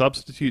like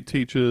substitute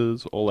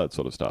teachers, all that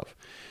sort of stuff.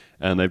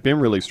 And they've been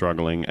really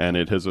struggling, and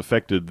it has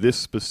affected this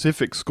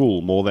specific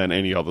school more than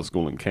any other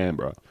school in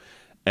Canberra.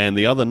 And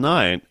the other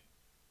night,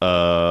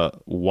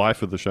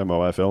 wife of the show, my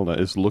wife Elna,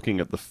 is looking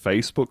at the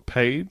Facebook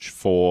page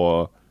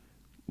for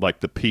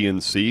like the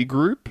P&C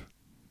group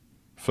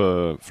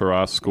for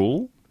our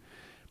school.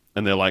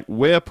 And they're like,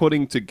 "We're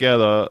putting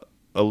together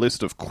a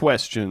list of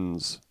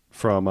questions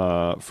from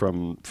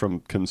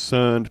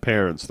concerned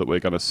parents that we're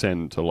going to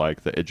send to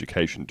like the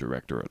education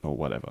directorate or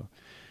whatever."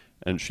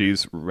 And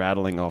she's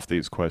rattling off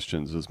these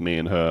questions as me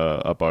and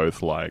her are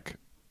both like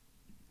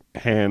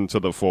hand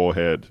to the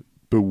forehead,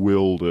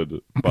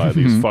 bewildered by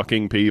these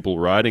fucking people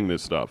writing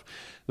this stuff.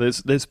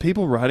 There's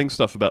people writing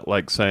stuff about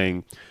like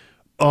saying,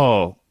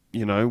 oh,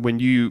 you know, when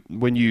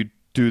you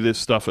do this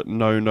stuff at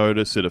no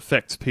notice, it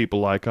affects people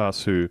like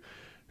us who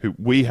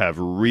we have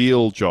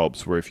real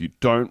jobs where if you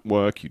don't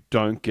work, you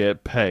don't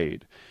get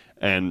paid.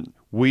 And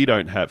we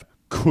don't have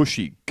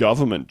cushy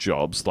government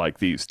jobs like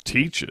these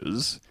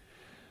teachers.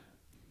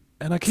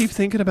 And I keep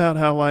thinking about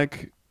how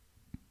like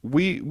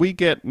we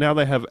get, now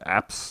they have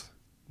apps.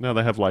 Now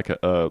they have like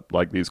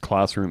like these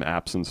classroom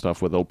apps and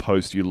stuff where they'll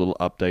post you little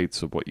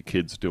updates of what your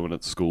kid's doing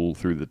at school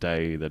through the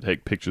day. They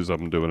take pictures of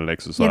them doing an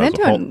exercise. Yeah,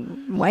 they're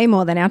doing way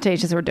more than our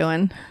teachers were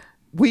doing.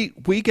 We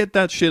get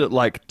that shit at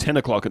like 10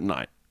 o'clock at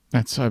night.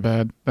 That's so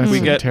bad. That's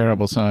a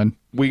terrible sign.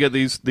 We get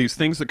these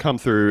things that come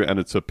through, and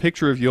it's a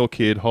picture of your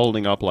kid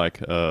holding up like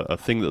a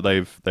thing that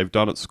they've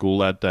done at school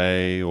that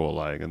day, or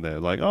like, and they're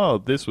like, oh,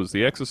 this was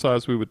the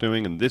exercise we were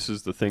doing, and this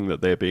is the thing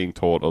that they're being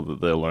taught or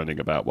that they're learning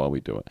about while we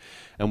do it.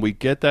 And we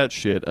get that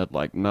shit at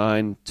like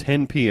 9,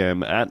 10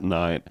 p.m. at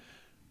night,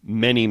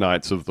 many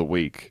nights of the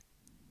week,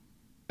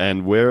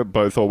 and we're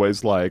both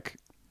always like,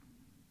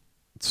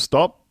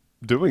 stop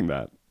doing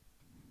that.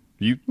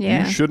 You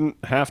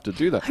shouldn't have to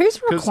do that.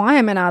 Whose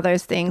requirement are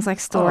those things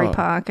like Story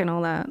Park and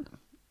all that?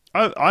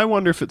 I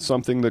wonder if it's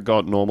something that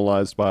got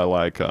normalized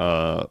by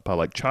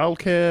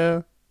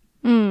childcare.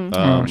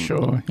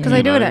 Sure. Because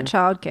they do it at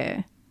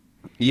childcare.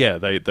 Yeah,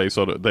 they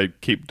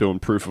keep doing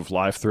proof of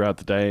life throughout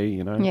the day,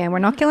 you know. Yeah, we're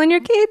not killing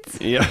your kids.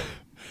 Yeah.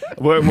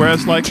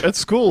 Whereas like at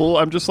school,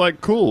 I'm just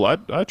like, cool,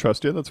 I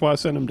trust you. That's why I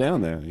sent them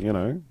down there, you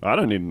know. I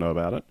don't need to know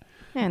about it.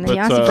 Yeah, and then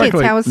you ask your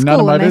kids how was none of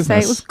school my and they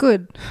business. say it was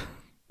good.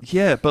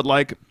 Yeah, but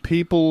like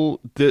people,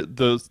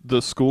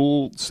 the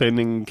school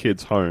sending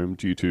kids home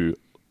due to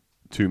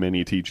too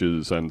many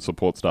teachers and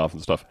support staff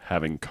and stuff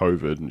having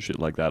COVID and shit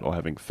like that, or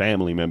having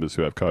family members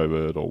who have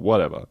COVID or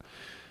whatever,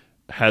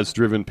 has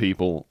driven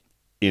people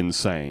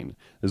insane.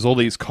 There's all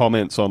these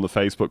comments on the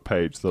Facebook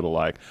page that are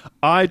like,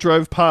 I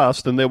drove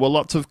past and there were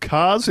lots of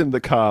cars in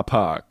the car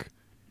park.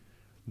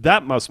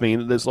 That must mean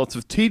that there's lots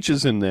of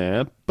teachers in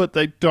there, but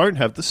they don't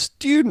have the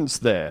students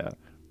there.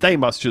 They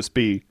must just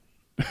be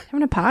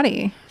having a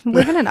party,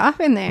 living it up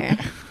in there.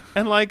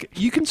 And like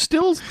you can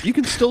still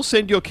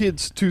send your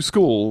kids to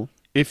school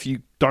if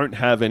you don't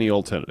have any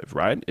alternative,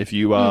 right? If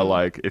you are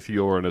like, if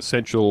you're an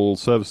essential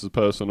services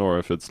person, or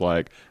if it's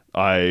like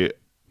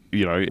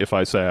if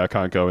I say I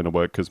can't go into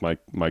work because my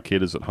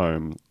kid is at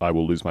home, I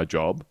will lose my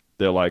job.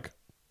 They're like,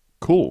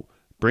 cool,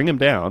 bring him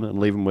down and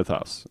leave him with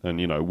us, and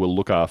you know we'll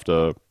look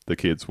after the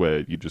kids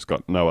where you just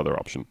got no other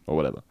option or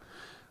whatever.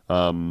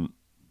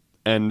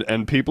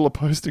 And people are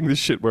posting this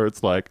shit where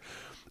it's like,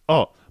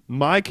 oh,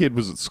 my kid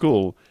was at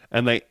school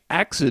and they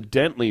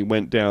accidentally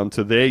went down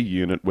to their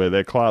unit where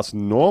their class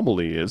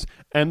normally is,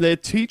 and their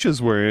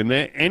teachers were in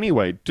there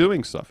anyway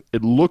doing stuff.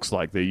 It looks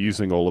like they're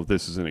using all of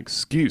this as an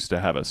excuse to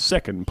have a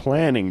second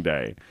planning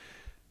day.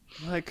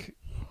 Like,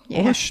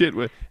 all this shit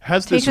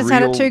has this teachers real...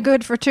 had it too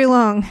good for too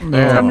long.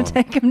 Yeah. Time to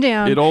take them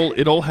down. It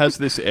all has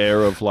this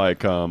air of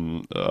like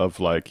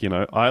you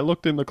know, I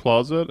looked in the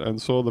closet and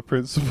saw the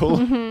principal,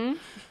 and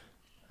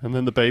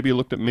then the baby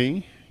looked at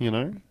me, you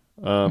know.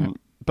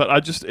 But I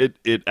just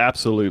it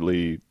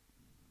absolutely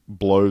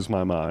blows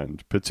my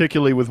mind,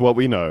 particularly with what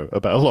we know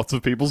about lots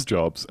of people's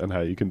jobs and how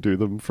you can do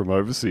them from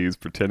overseas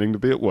pretending to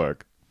be at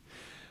work.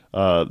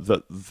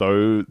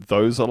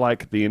 Those are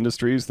like the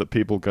industries that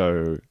people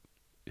go,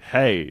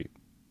 hey,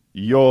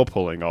 you're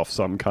pulling off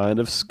some kind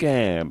of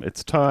scam.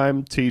 It's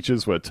time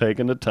teachers were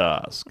taken to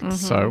task. It's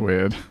so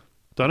weird.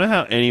 Don't know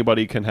how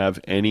anybody can have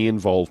any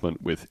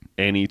involvement with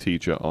any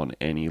teacher on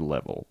any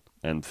level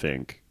and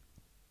think,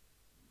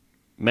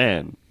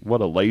 man,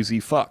 what a lazy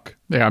fuck.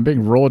 Yeah, I'm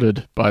being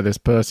rorted by this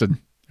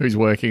person who's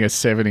working a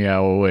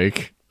 70-hour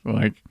week.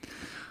 Like,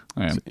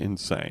 It's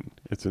insane.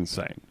 It's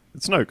insane.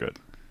 It's no good.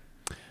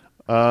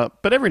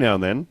 But every now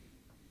and then,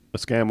 a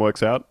scam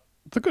works out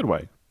the good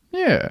way.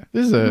 yeah,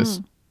 this is a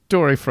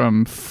story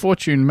from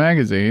Fortune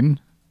magazine.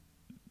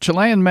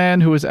 Chilean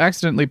man who was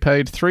accidentally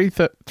paid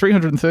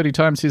 330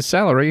 times his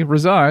salary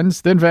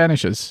resigns, then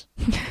vanishes.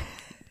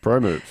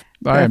 Pro move.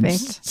 I am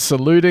Perfect.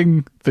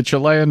 saluting the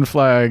Chilean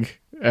flag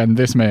and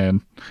this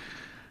man.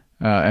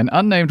 An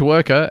unnamed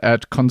worker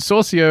at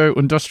Consorcio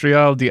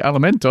Industrial de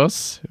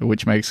Alimentos,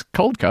 which makes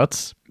cold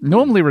cuts,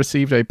 normally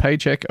received a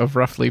paycheck of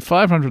roughly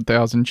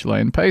 500,000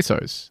 Chilean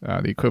pesos,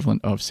 the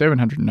equivalent of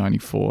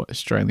 794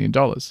 Australian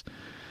dollars.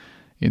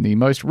 In the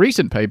most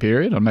recent pay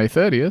period, on May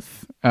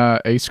 30th,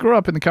 a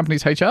screw-up in the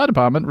company's HR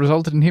department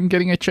resulted in him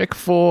getting a check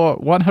for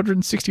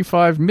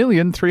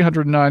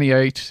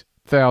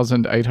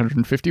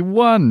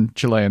 165,398,851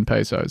 Chilean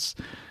pesos,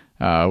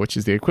 which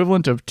is the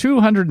equivalent of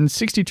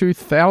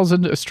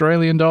 262,000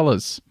 Australian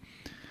dollars,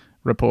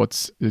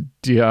 reports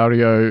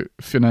Diario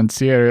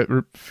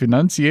Financiero?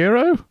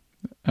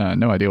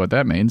 No idea what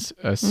that means.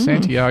 A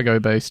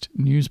Santiago-based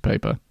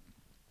newspaper.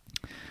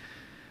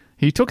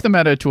 He took the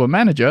matter to a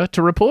manager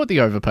to report the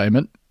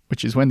overpayment,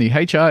 which is when the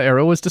HR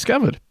error was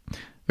discovered.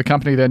 The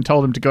company then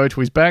told him to go to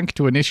his bank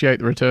to initiate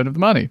the return of the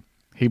money.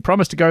 He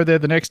promised to go there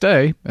the next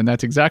day, and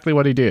that's exactly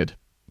what he did.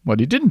 What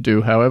he didn't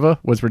do, however,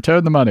 was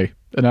return the money.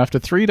 And after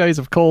 3 days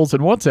of calls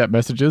and WhatsApp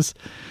messages,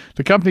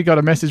 the company got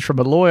a message from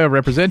a lawyer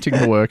representing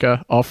the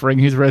worker offering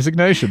his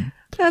resignation.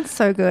 That's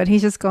so good.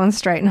 He's just gone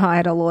straight and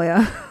hired a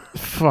lawyer.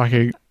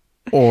 Fucking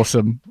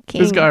awesome.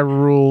 King. This guy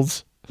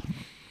rules.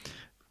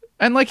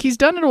 And like he's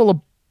done it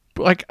all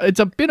like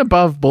it's been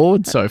above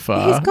board so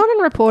far. He's gone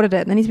and reported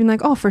it, and then he's been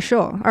like, "Oh, for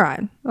sure. All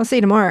right, I'll see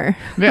you tomorrow."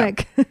 Yeah.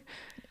 Like,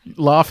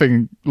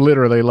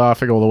 Literally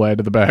laughing all the way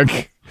to the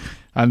bank,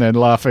 and then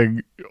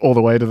laughing all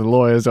the way to the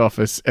lawyer's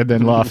office, and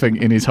then laughing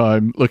in his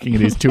home, looking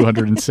at his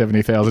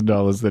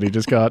 $270,000 that he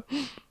just got.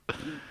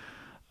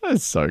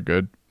 That's so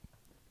good.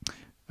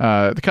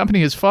 The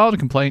company has filed a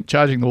complaint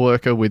charging the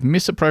worker with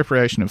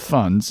misappropriation of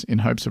funds in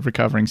hopes of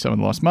recovering some of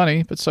the lost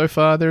money, but so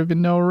far there have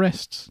been no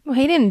arrests. well,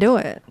 he didn't do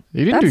it.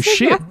 He didn't do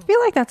shit. I feel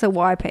like that's a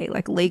YP,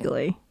 like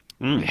legally.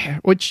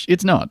 Which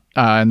it's not.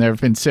 And there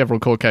have been several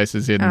court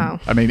cases in,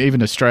 I mean,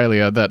 even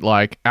Australia that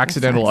like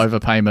accidental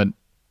overpayment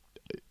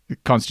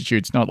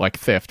constitutes not like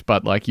theft,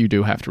 but like you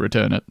do have to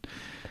return it.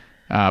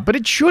 But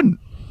it shouldn't.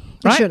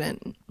 Right? You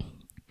shouldn't.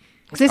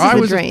 Because this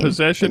is the dream.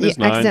 Possession that is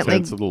you accidentally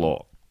 9/10 of the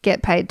law.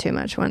 get paid too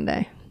much one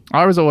day.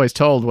 I was always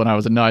told when I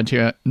was a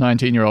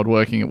 19-year-old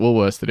working at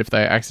Woolworths that if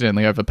they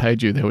accidentally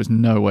overpaid you, there was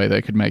no way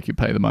they could make you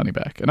pay the money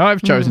back. And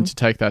I've chosen to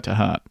take that to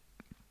heart.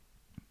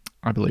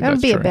 I believe That that's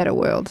would be true. a better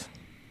world.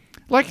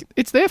 Like,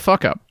 it's their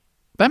fuck up.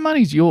 That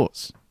money's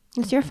yours.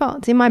 It's your fault.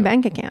 It's in my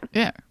bank account.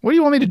 Yeah. What do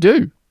you want me to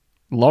do?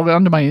 Log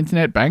on to my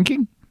internet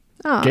banking?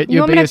 Oh, Get you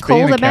your want me to BSB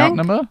call and the account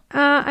bank? number?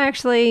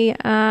 Actually,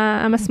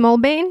 I'm a small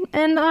bean,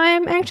 and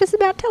I'm anxious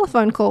about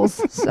telephone calls.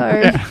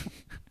 So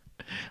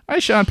I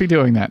shan't be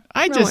doing that.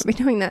 I won't be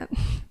doing that.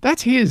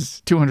 That's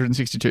his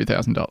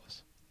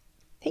 $262,000.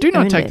 He Do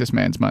not earned take it. this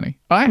man's money.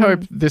 I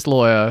hope this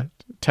lawyer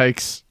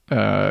takes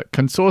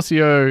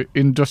Consorcio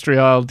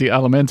Industrial de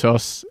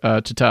Alimentos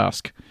to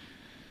task.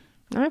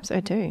 I hope so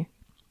too.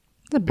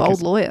 He's a bold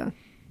Because- lawyer.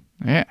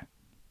 Yeah.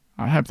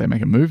 I hope they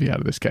make a movie out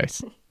of this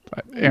case.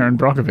 Like Aaron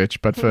Brockovich,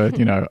 but for,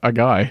 a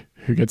guy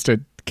who gets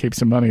to keep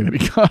some money that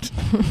he got.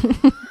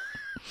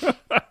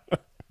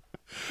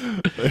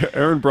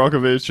 Aaron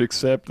Brockovich,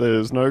 except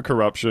there's no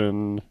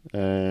corruption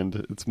and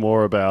it's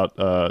more about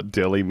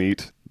deli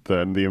meat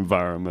than the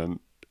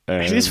environment.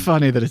 And It is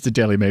funny that it's a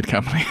deli meat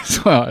company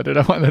as well. I don't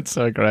know why that's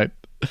so great.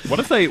 What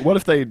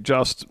if they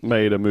just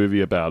made a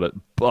movie about it,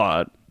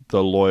 but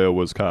the lawyer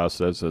was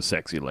cast as a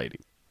sexy lady?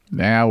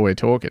 Now we're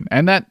talking.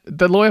 And that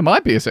the lawyer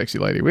might be a sexy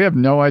lady. We have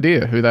no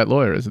idea who that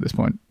lawyer is at this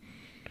point.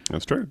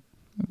 That's true.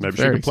 Maybe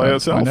she very could play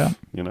exciting to herself.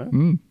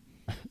 find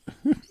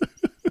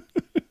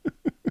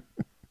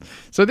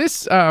So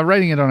this,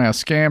 rating it on our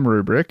scam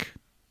rubric,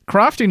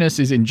 craftiness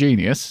is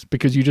ingenious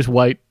because you just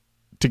wait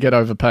to get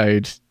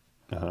overpaid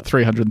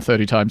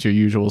 330 times your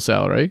usual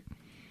salary.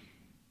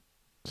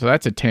 So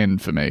that's a 10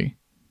 for me.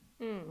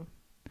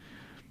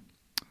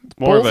 It's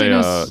more of a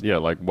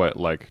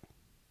Ballsiness. like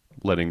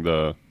letting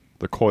the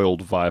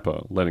coiled viper,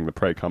 letting the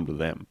prey come to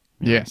them.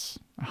 Yes,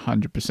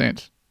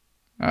 100%.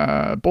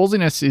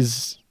 Ballsiness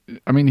is,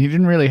 I mean, he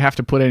didn't really have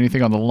to put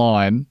anything on the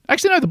line.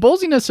 Actually, no, the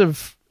ballsiness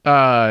of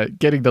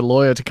getting the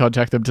lawyer to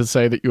contact them to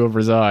say that you have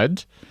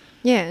resigned.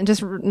 Yeah, and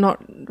just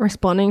not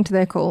responding to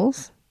their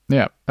calls.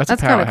 Yeah, that's a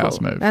kinda powerhouse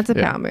cool. move. That's a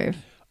Yeah. power move.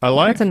 I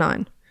like. That's a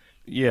 9.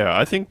 Yeah,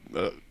 I think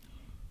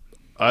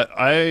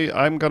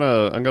I'm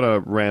gonna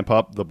ramp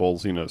up the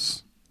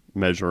ballsiness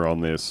measure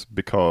on this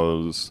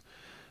because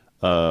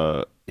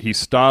he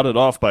started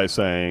off by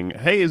saying,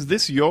 "Hey, is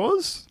this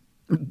yours?"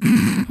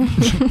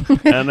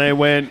 And they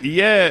went,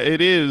 "Yeah, it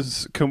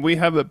is. Can we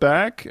have it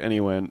back?" And he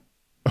went,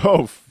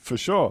 "Oh, for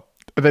sure."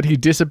 Then he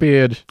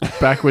disappeared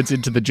backwards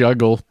into the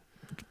jungle,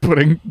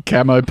 putting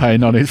camo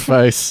paint on his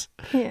face.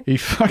 Yeah. He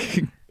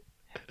fucking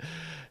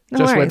No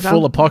just worries, went full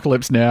I'll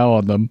apocalypse now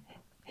on them.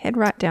 head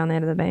right down there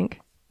to the bank.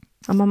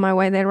 I'm on my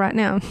way there right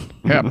now.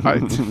 Yeah, I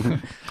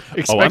I'm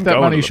expect that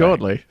going money to the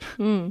shortly.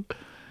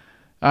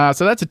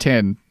 So that's a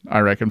 10, I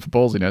reckon, for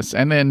ballsiness.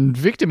 And then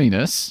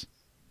victiminess.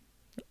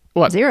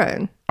 What?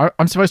 0.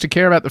 I'm supposed to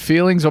care about the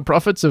feelings or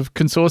profits of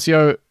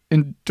Consorcio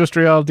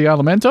Industrial de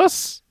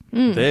Alimentos?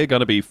 They're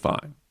gonna be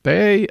fine.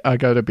 They are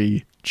going to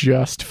be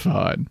just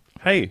fine.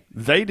 Hey,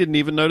 they didn't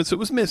even notice it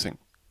was missing.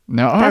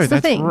 No, That's the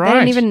that's thing. right. They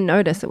didn't even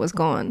notice it was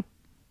gone.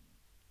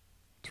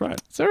 That's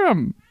right.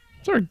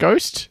 Is there a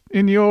ghost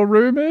in your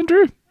room,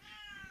 Andrew?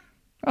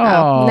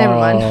 Oh, never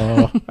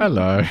mind.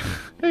 Hello.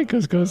 Hey,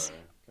 Cuz. So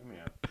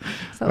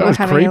That we're was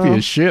having creepy a little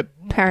as shit.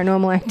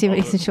 paranormal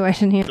activity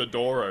situation here. The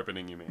door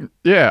opening, you mean?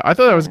 Yeah, I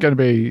thought that was going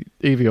to be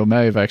Evie or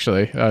Maeve,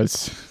 actually. I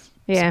was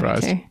Yeah,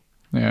 surprised. too.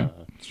 Yeah.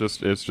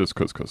 It's just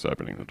Cuscus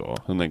opening the door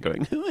and then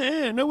going,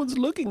 no one's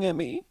looking at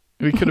me.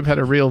 We could have had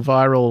a real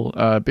viral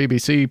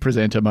BBC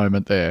presenter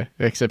moment there,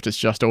 except it's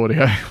just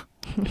audio.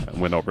 And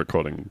we're not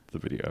recording the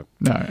video.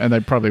 No, and they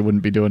probably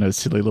wouldn't be doing a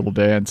silly little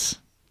dance.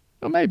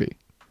 Or maybe.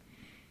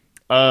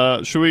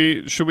 Should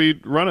we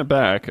run it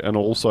back and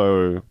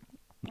also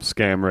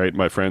scam rate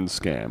my friend's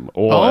scam?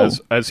 Or Oh.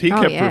 as he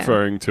Oh, kept yeah.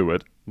 referring to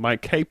it, my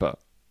caper.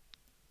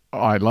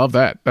 I love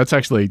that. That's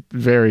actually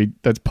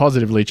that's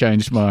positively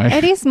changed my...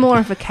 It is more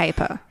of a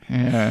caper.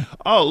 Yeah.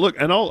 Oh, look,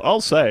 and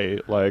I'll say,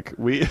 like,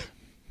 we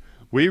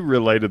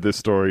related this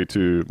story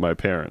to my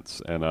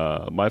parents, and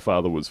my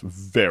father was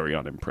very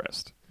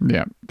unimpressed.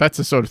 Yeah. That's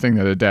the sort of thing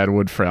that a dad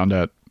would frown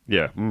at.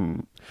 Yeah.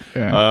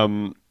 Yeah.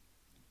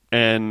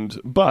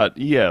 But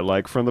yeah,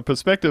 like from the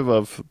perspective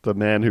of the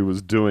man who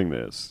was doing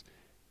this,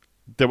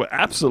 there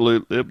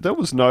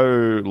was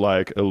no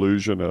like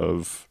illusion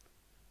of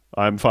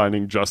I'm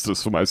finding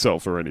justice for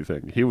myself or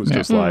anything. He was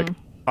just like,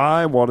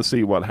 I want to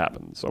see what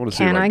happens. I want to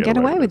see Can if I get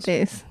away with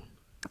this. this?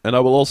 And I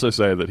will also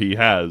say that he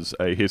has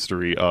a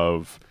history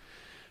of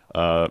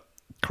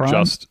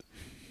Crime?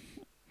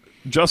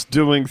 just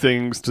doing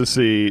things to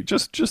see,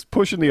 just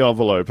pushing the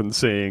envelope and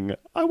seeing,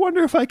 I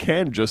wonder if I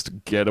can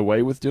just get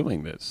away with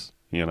doing this,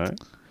 you know?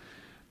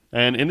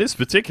 And in this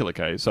particular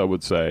case, I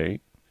would say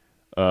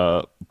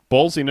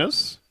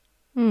ballsiness.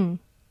 I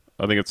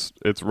think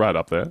it's right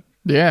up there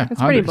Yeah.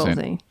 It's pretty 100%.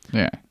 ballsy.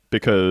 Yeah.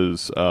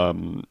 because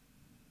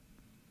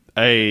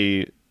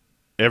every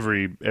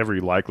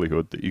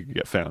likelihood that you could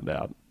get found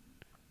out.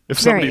 If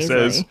Very somebody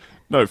says, easily.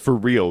 no, for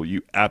real,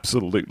 you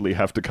absolutely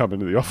have to come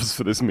into the office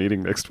for this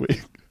meeting next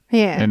week.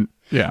 Yeah. And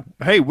yeah.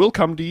 Hey, we'll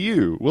come to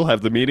you. We'll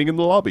have the meeting in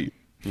the lobby,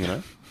 you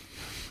know?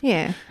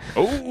 yeah.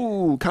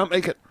 Oh, can't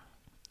make it.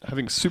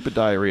 Having super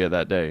diarrhea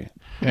that day.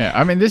 Yeah.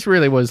 I mean, this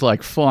really was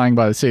like flying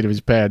by the seat of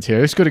his pants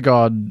here. This could have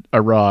gone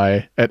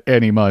awry at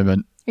any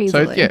moment. So,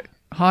 Easily. yeah,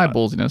 high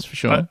ballsiness for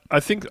sure. I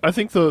think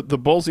the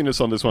ballsiness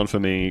on this one for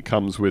me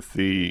comes with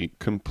the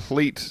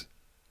complete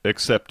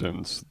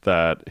acceptance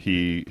that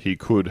he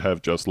could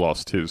have just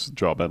lost his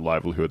job and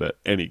livelihood at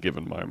any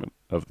given moment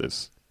of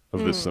this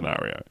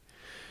scenario.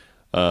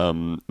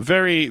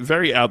 Very,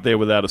 very out there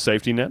without a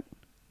safety net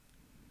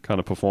kind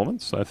of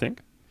performance, I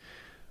think.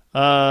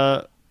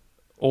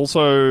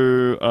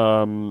 Also,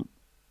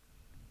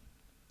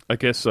 I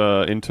guess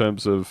in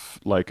terms of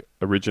like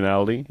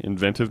originality,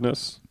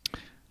 inventiveness.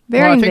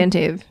 Very Well, I think-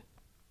 inventive.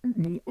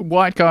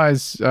 White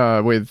guys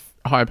with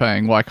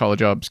high-paying white-collar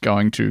jobs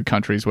going to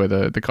countries where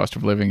the cost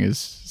of living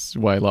is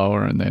way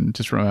lower and then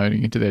just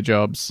remoting into their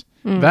jobs.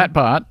 That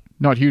part,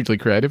 not hugely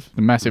creative.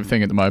 The massive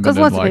thing at the moment. Because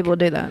and, lots like, of people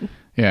do that.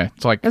 Yeah,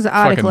 it's like... There's an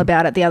article fucking-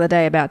 about it the other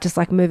day about just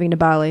like moving to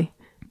Bali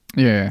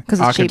Yeah. because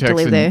it's cheap to architects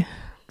live and there.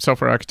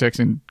 Software architects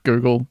in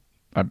Google.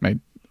 I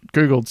mean,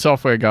 Googled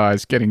software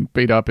guys getting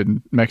beat up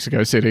in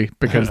Mexico City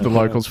because the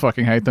locals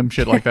fucking hate them.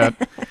 Shit like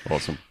that.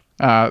 Awesome.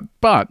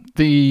 But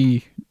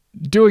the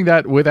doing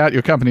that without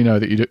your company knowing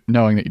that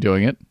you're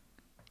doing it,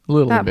 a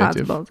little That part's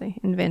inventive. ballsy.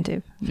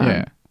 Inventive. Fun.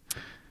 Yeah.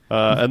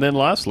 And then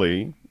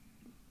lastly,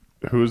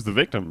 who is the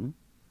victim?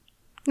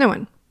 No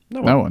one.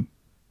 No one.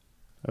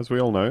 As we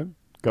all know,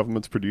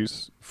 governments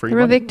produce free The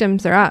real money.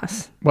 victims are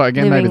us. Well,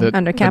 again, living maybe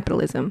under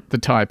capitalism. the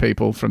Thai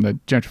people from the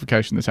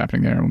gentrification that's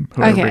happening there who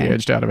are Okay.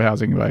 re-edged out of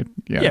housing.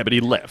 Yeah, but he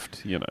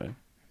left, you know.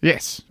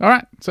 Yes. All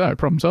right. So,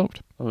 problem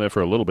solved. I'm there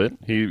for a little bit.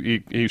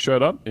 He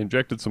showed up,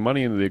 injected some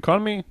money into the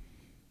economy,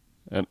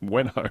 and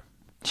went home.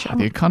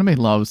 The economy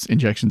loves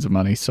injections of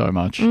money so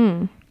much.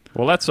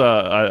 Well, that's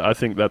I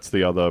think that's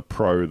the other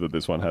pro that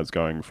this one has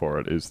going for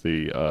it is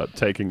the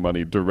taking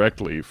money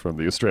directly from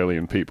the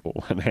Australian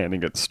people and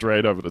handing it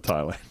straight over to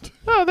Thailand.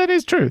 Oh, that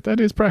is true. That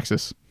is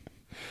praxis.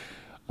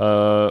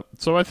 So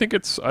I think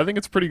it's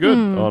pretty good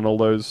on all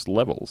those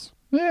levels.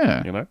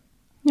 Yeah. You know.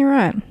 You're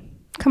right.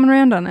 Coming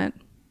around on it.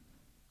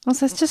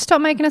 Also, just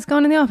stop making us go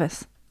into the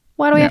office.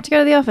 Why do we Yeah. have to go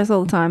to the office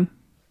all the time?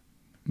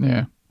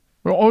 Yeah.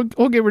 Or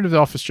get rid of the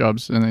office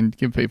jobs and then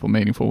give people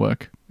meaningful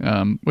work.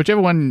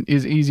 Whichever one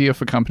is easier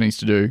for companies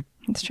to do,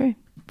 It's true.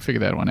 figure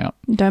that one out.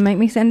 Don't make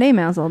me send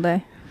emails all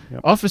day.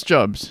 Office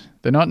jobs,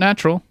 they're not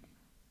natural.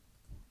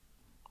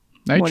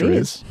 Nature What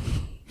is?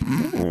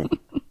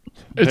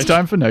 It's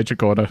time for Nature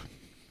Corner.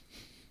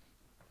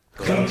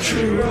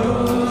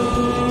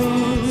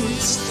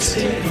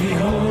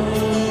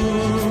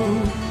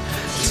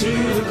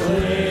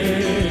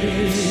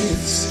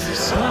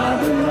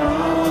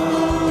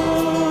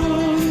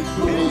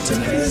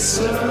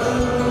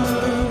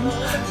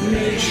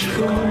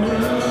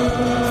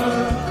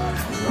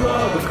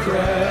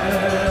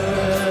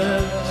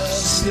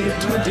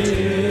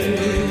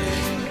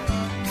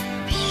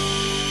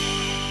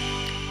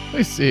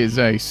 This is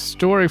a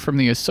story from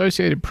the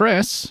Associated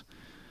Press.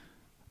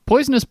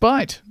 Poisonous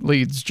bite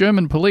leads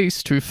German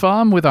police to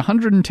farm with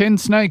 110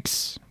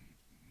 snakes.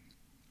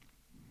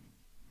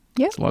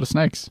 Yep. It's a lot of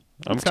snakes.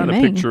 I'm That's kind of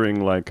humane.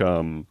 picturing like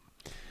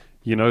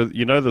you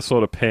know the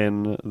sort of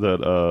pen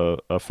that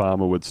a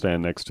farmer would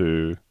stand next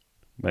to,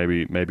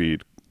 maybe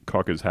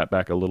cock his hat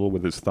back a little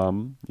with his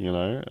thumb, you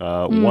know,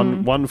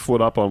 one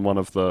foot up on one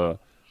of the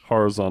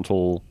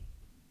horizontal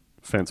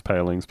fence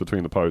palings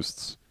between the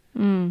posts,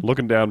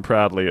 looking down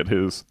proudly at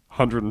his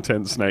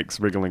 110 snakes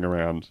wriggling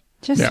around,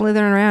 Just Yeah.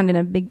 slithering around in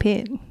a big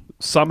pit.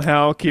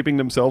 somehow keeping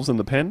themselves in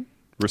the pen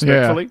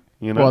respectfully.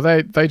 You know,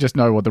 Well, they just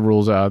know what the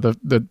rules are.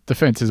 The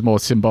fence is more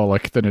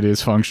symbolic than it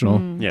is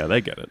functional. yeah, they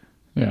get it.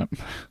 Yeah.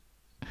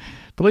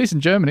 Police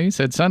in Germany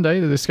said Sunday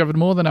they discovered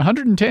more than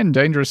 110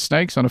 dangerous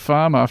snakes on a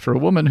farm after a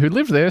woman who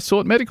lived there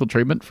sought medical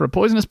treatment for a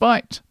poisonous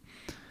bite.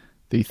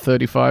 The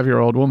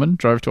 35-year-old woman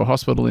drove to a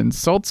hospital in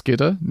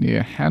Salzgitter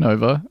near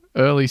Hanover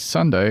early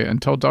Sunday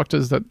and told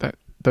doctors that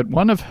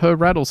one of her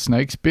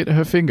rattlesnakes bit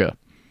her finger.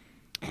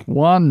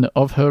 One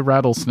of her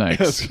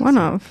rattlesnakes. One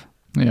of.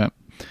 Yeah.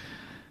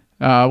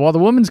 While the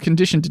woman's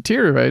condition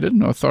deteriorated,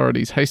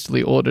 authorities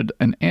hastily ordered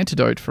an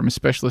antidote from a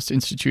specialist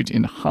institute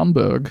in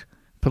Hamburg.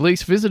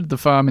 Police visited the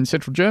farm in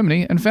central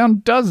Germany and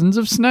found dozens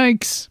of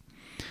snakes.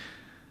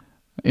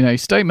 In a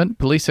statement,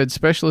 police said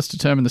specialists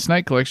determined the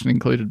snake collection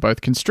included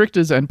both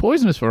constrictors and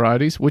poisonous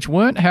varieties, which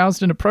weren't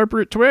housed in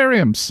appropriate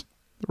terrariums.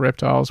 The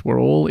reptiles were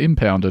all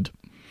impounded.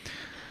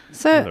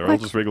 So, They're all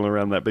just wriggling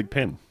around that big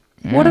pen.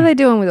 what are they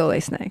doing with all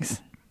these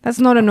snakes? That's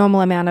not a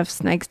normal amount of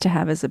snakes to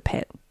have as a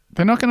pet.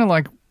 They're not going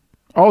to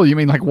oh, you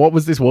mean what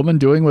was this woman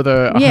doing with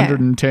her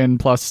 110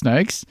 plus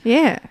snakes?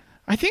 Yeah.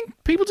 I think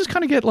people just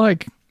kind of get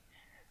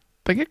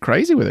they get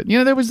crazy with it. You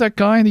know, there was that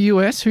guy in the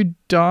US who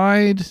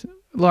died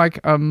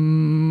a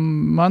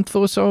month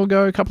or so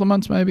ago, a couple of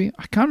months maybe.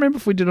 I can't remember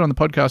if we did it on the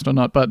podcast or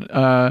not,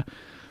 but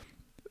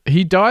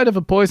he died of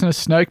a poisonous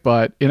snake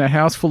bite in a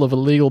house full of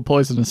illegal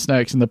poisonous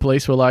snakes, and the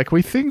police were like,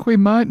 we think we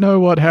might know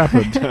what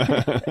happened.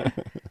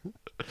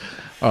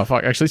 Oh,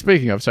 fuck. Actually,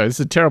 speaking of, sorry, this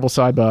is a terrible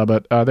sidebar,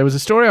 but there was a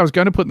story I was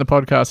going to put in the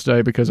podcast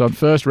today because on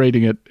first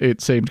reading it, it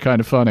seemed kind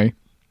of funny.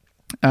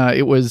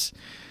 It was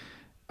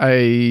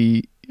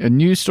a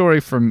news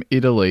story from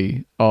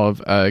Italy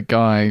of a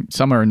guy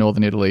somewhere in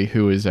northern Italy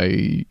who is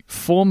a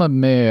former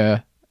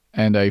mayor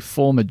and a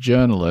former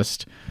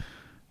journalist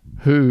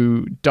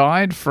who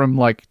died from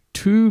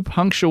 2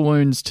 puncture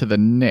wounds to the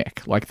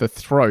neck, the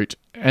throat,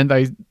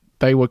 and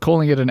they were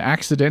calling it an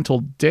accidental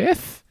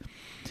death.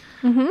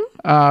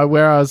 Mm-hmm.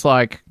 Where I was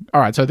like,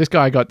 all right, so this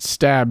guy got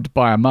stabbed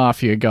by a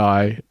mafia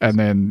guy, and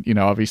then,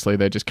 obviously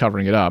they're just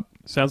covering it up.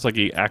 Sounds like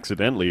he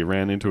accidentally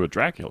ran into a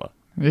Dracula.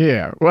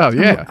 Yeah, well,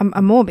 yeah.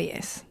 A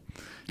Morbius.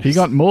 He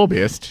got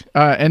Morbius.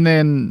 And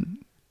then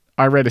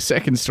I read a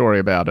second story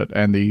about it,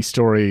 and the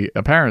story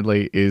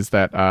apparently is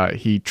that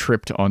he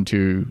tripped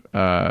onto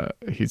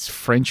his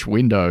French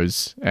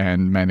windows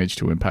and managed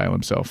to impale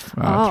himself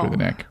through the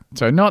neck.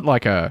 So not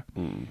like a...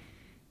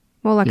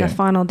 More like a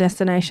Final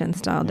Destination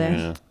style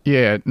death. Yeah.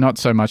 Yeah, not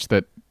so much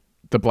that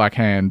the Black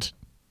Hand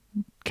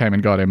came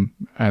and got him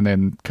and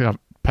then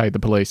paid the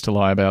police to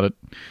lie about it.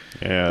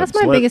 Yeah, That's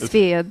my biggest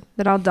fear,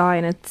 that I'll die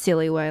in a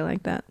silly way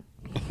like that.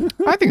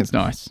 I think it's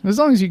nice. As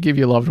long as you give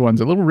your loved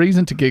ones a little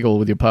reason to giggle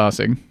with your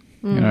passing,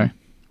 you know.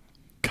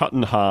 Cut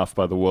in half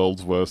by the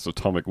world's worst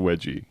atomic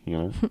wedgie,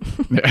 Yeah,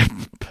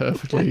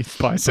 perfectly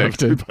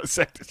bisected.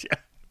 Bisected, yeah.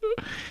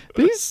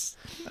 These,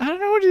 I don't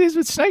know what it is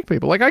with snake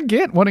people. I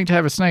get wanting to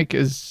have a snake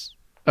as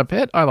a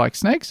pet. I like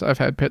snakes. I've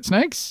had pet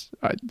snakes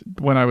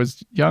when I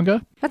was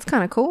younger. That's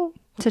kind of cool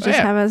to just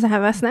have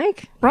a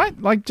snake. Right?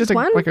 Just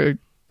one? a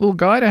little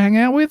guy to hang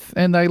out with,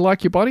 and they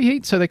like your body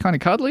heat, so they're kind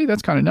of cuddly.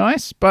 That's kind of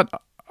nice. But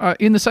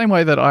in the same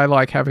way that I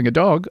like having a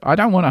dog, I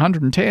don't want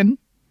 110.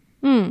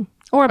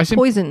 Or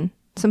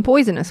some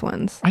poisonous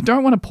ones. I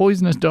don't want a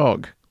poisonous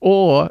dog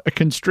or a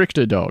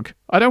constrictor dog.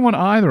 I don't want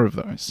either of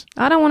those.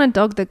 I don't want a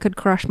dog that could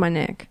crush my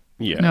neck.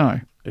 Yeah. No.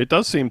 It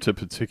does seem to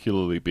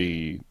particularly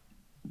be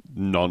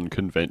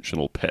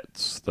non-conventional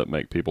pets that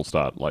make people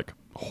start,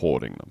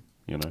 hoarding them,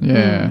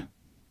 Yeah.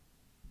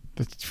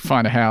 They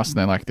find a house and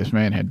they're like, this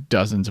man had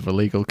dozens of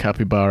illegal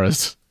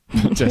capybaras.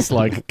 Just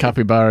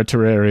capybara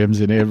terrariums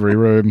in every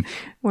room.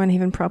 Weren't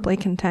even properly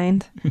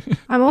contained.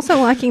 I'm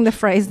also liking the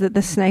phrase that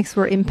the snakes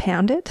were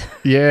impounded.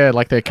 Yeah,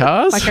 like their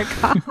cars. Like a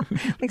car.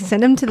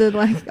 Send them to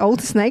the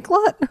old snake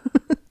lot.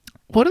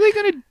 What are they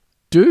going to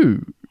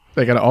do?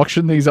 They're going to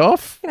auction these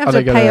off? You're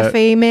going to have to pay a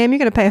fee, ma'am. You're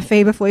going to pay a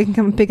fee before you can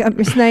come and pick up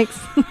your snakes.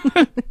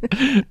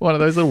 One of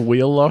those little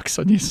wheel locks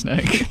on your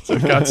snake so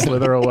it can't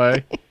slither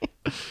away.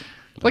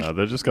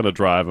 They're just going to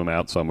drive them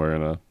out somewhere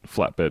in a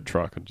flatbed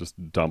truck and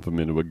just dump them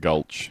into a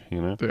gulch,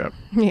 Yeah.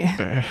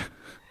 Yeah.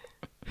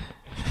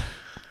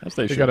 As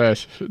they You should. got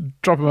to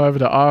drop them over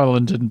to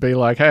Ireland and be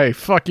like, hey,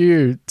 fuck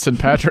you, St.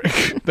 Patrick.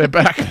 They're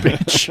back,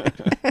 bitch.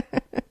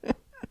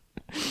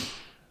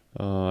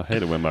 I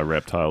hate it when my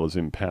reptile is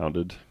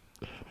impounded.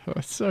 Oh,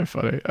 it's so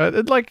funny.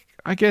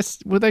 I guess,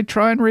 will they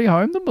try and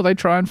rehome them? Will they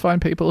try and find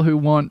people who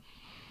want...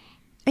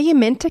 Are you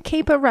meant to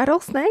keep a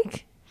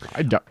rattlesnake?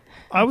 I don't...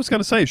 I was going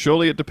to say,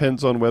 surely it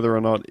depends on whether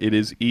or not it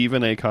is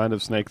even a kind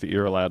of snake that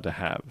you're allowed to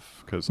have.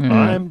 Because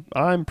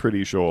I'm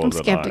pretty sure I'm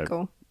that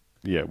skeptical.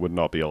 I would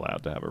not be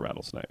allowed to have a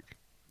rattlesnake.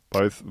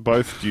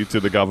 Both due to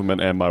the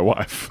government and my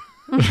wife.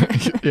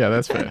 Yeah,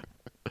 that's fair.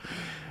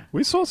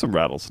 We saw some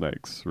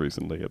rattlesnakes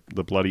recently at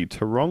the bloody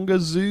Taronga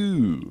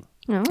Zoo.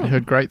 Oh. I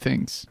heard great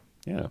things.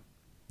 Yeah.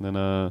 And then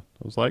I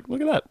was like, look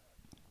at that.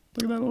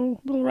 Look at that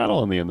little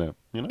rattle in the end there.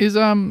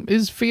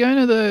 Is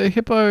Fiona the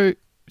hippo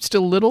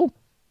still little?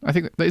 I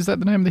think, is that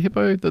the name of the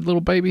hippo? The little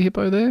baby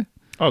hippo there?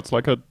 Oh, it's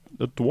like a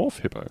dwarf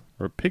hippo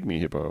or a pygmy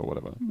hippo or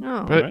whatever.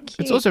 Oh, But cute.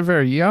 it's also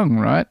very young,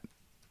 right?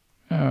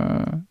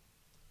 I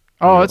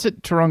Oh, it's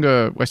at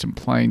Taronga Western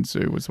Plains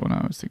Zoo was the one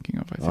I was thinking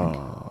of, I think.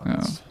 Oh,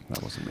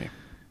 that wasn't me.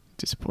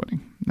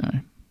 Disappointing. No.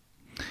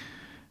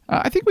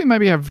 I think we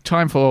maybe have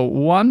time for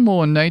one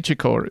more nature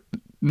corner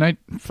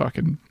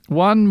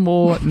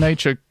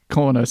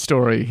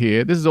story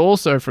here. This is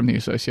also from the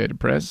Associated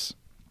Press.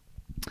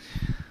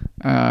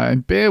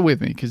 And bear with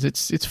me because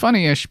it's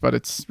funny-ish, but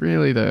it's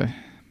really the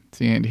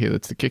end here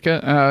that's the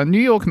kicker. New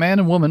York man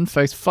and woman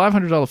face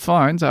 $500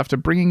 fines after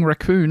bringing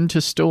raccoon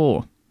to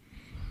store.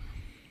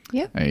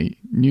 Yep. A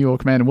New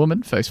York man and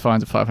woman face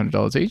fines of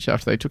 $500 each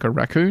after they took a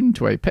raccoon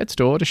to a pet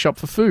store to shop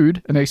for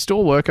food, and a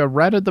store worker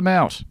ratted them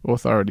out,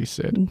 authorities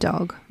said.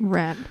 Dog.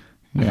 Rat.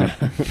 Yeah.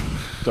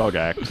 Dog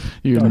act.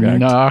 You Dog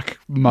act. narc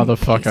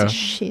motherfucker. Piece of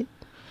shit.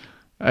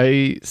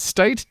 A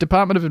state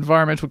Department of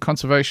Environmental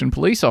Conservation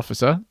police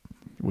officer,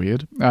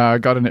 weird,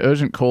 got an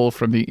urgent call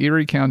from the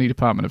Erie County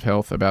Department of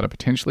Health about a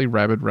potentially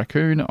rabid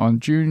raccoon on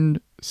June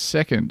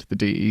 2nd, the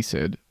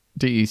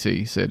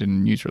DEC said in a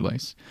news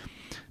release.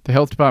 The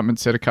health department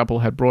said a couple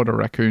had brought a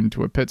raccoon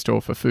to a pet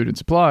store for food and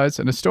supplies,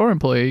 and a store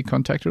employee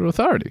contacted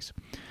authorities.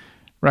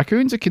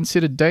 Raccoons are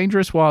considered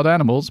dangerous wild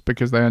animals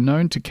because they are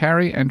known to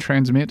carry and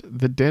transmit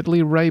the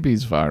deadly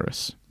rabies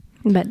virus.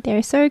 But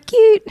they're so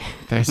cute.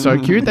 They're so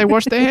cute, they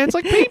wash their hands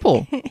like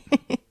people.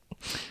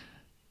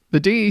 The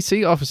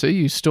DEC officer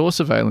used store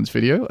surveillance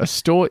video, a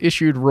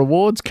store-issued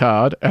rewards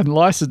card, and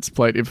license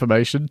plate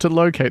information to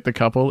locate the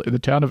couple in the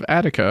town of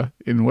Attica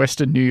in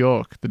western New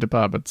York, the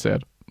department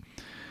said.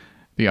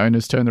 The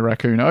owners turned the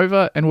raccoon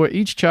over and were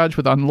each charged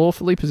with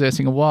unlawfully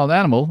possessing a wild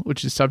animal,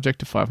 which is subject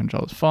to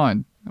 $500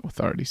 fine,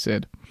 authorities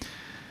said.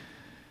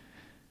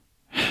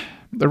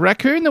 The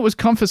raccoon that was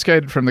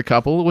confiscated from the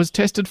couple was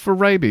tested for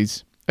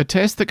rabies, a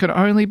test that can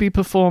only be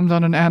performed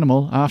on an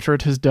animal after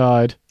it has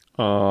died.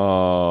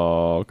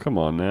 Oh, come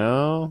on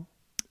now.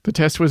 The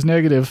test was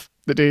negative,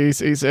 the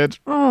DEC said.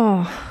 Oh.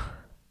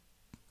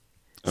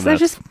 And So they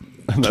just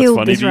that's killed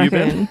funny this to you,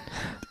 Ben? raccoon.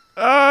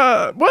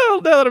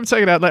 Well, now that I'm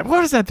saying it out loud,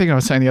 what was that thing I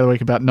was saying the other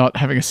week about not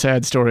having a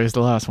sad story as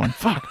the last one?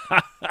 Fuck.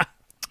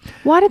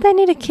 Why did they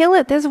need to kill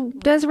it?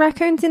 There's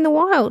raccoons in the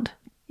wild.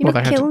 Well, they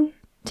had to- killing.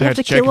 They had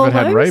to check if it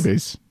had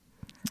rabies.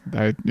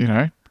 They,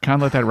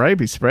 can't let that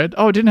rabies spread.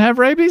 Oh, it didn't have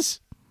rabies?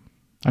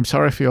 I'm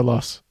sorry for your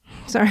loss.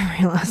 Sorry, I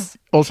realised.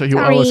 Also, you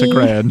owe us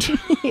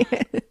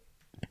 $1,000.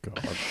 God,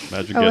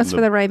 imagine Oh, that's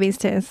for the rabies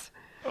test.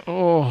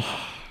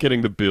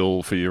 getting the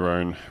bill for your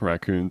own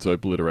raccoon's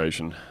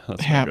obliteration.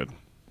 That's Yeah. not good.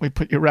 We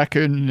put your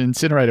raccoon in an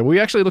incinerator. We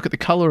actually look at the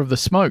colour of the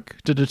smoke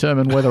to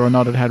determine whether or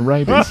not it had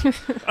rabies.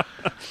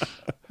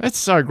 That's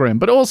so grim.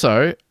 But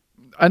also,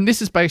 and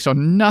this is based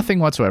on nothing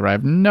whatsoever. I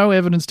have no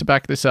evidence to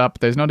back this up.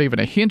 There's not even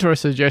a hint or a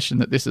suggestion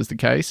that this is the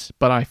case.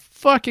 But I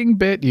fucking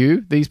bet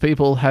you these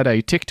people had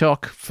a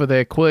TikTok for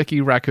their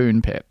quirky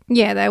raccoon pet.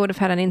 Yeah, they would have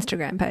had an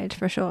Instagram page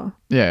for sure.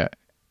 Yeah.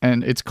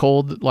 And it's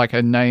called like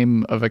a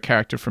name of a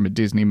character from a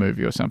Disney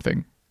movie or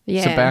something.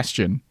 Yeah.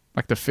 Sebastian,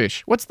 like the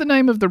fish. What's the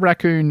name of the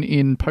raccoon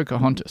in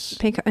Pocahontas?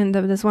 And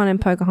there's one in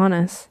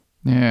Pocahontas.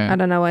 Yeah. I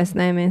don't know what his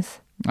name is.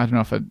 I don't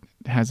know if it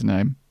has a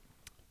name.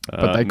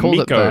 But they called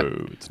it Miko.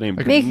 that. It's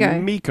named Miko.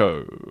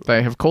 Miko.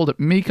 They have called it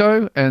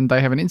Miko, and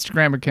they have an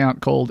Instagram account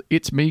called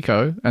It's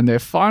Miko, and their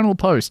final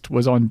post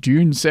was on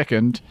June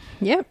 2nd,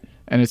 Yep.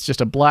 and it's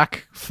just a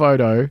black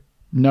photo,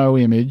 no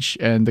image,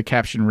 and the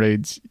caption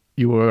reads,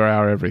 "You were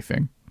our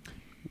everything."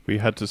 We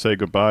had to say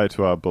goodbye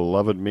to our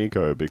beloved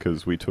Miko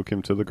because we took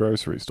him to the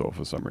grocery store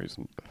for some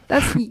reason.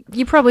 That's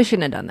you probably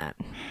shouldn't have done that.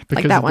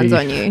 Because Like that of one's the-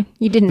 on you.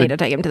 You didn't need to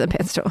take him to the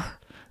pet store.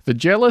 The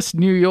jealous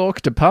New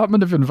York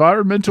Department of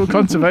Environmental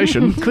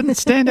Conservation couldn't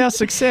stand our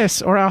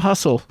success or our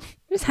hustle.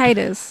 Just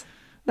haters.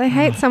 They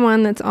hate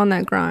someone that's on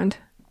that grind.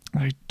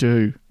 They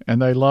do, and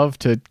they love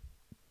to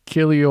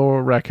kill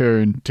your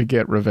raccoon to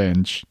get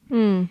revenge.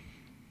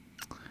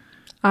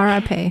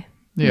 R.I.P.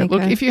 Yeah, Miko.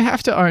 look, if you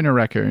have to own a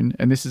raccoon,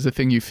 and this is a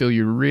thing you feel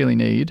you really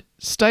need,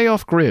 stay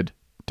off grid.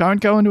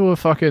 Don't go into a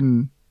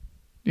fucking,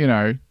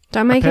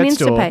 Don't make an pet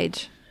Insta store.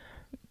 page.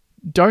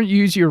 Don't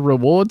use your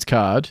rewards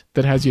card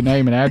that has your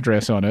name and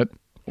address on it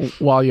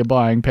while you're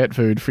buying pet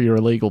food for your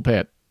illegal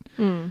pet.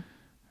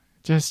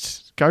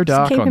 Just go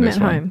dark Just keep on him this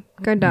at one. home.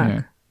 Go dark.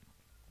 Yeah.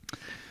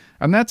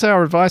 And that's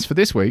our advice for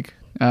this week.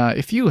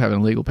 If you have an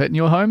illegal pet in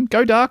your home,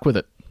 go dark with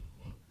it.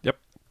 Yep.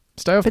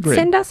 Stay off But the grid.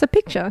 send us a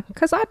picture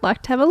because I'd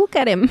like to have a look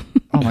at him.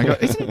 Oh my god!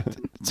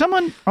 Isn't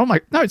someone?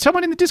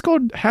 Someone in the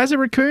Discord has a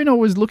raccoon or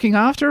was looking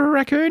after a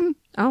raccoon.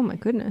 Oh my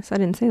goodness, I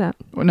didn't see that.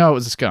 Well, no, it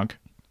was a skunk.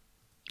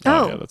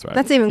 Oh, yeah, that's right.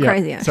 That's even Yeah,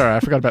 crazier. Sorry, I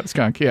forgot about the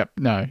skunk. Yep.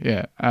 No.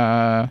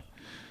 Yeah.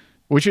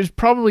 Which is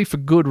probably for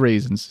good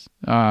reasons.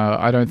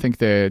 I don't think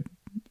they're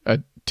a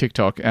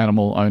TikTok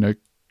animal owner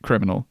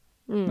criminal.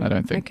 I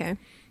don't think, Okay.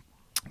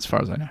 as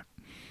far as I know.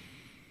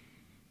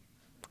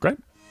 Great.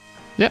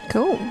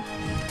 Cool.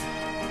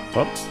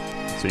 Well,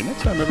 see you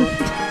next time, everyone.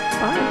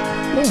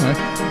 Bye.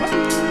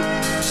 Bye.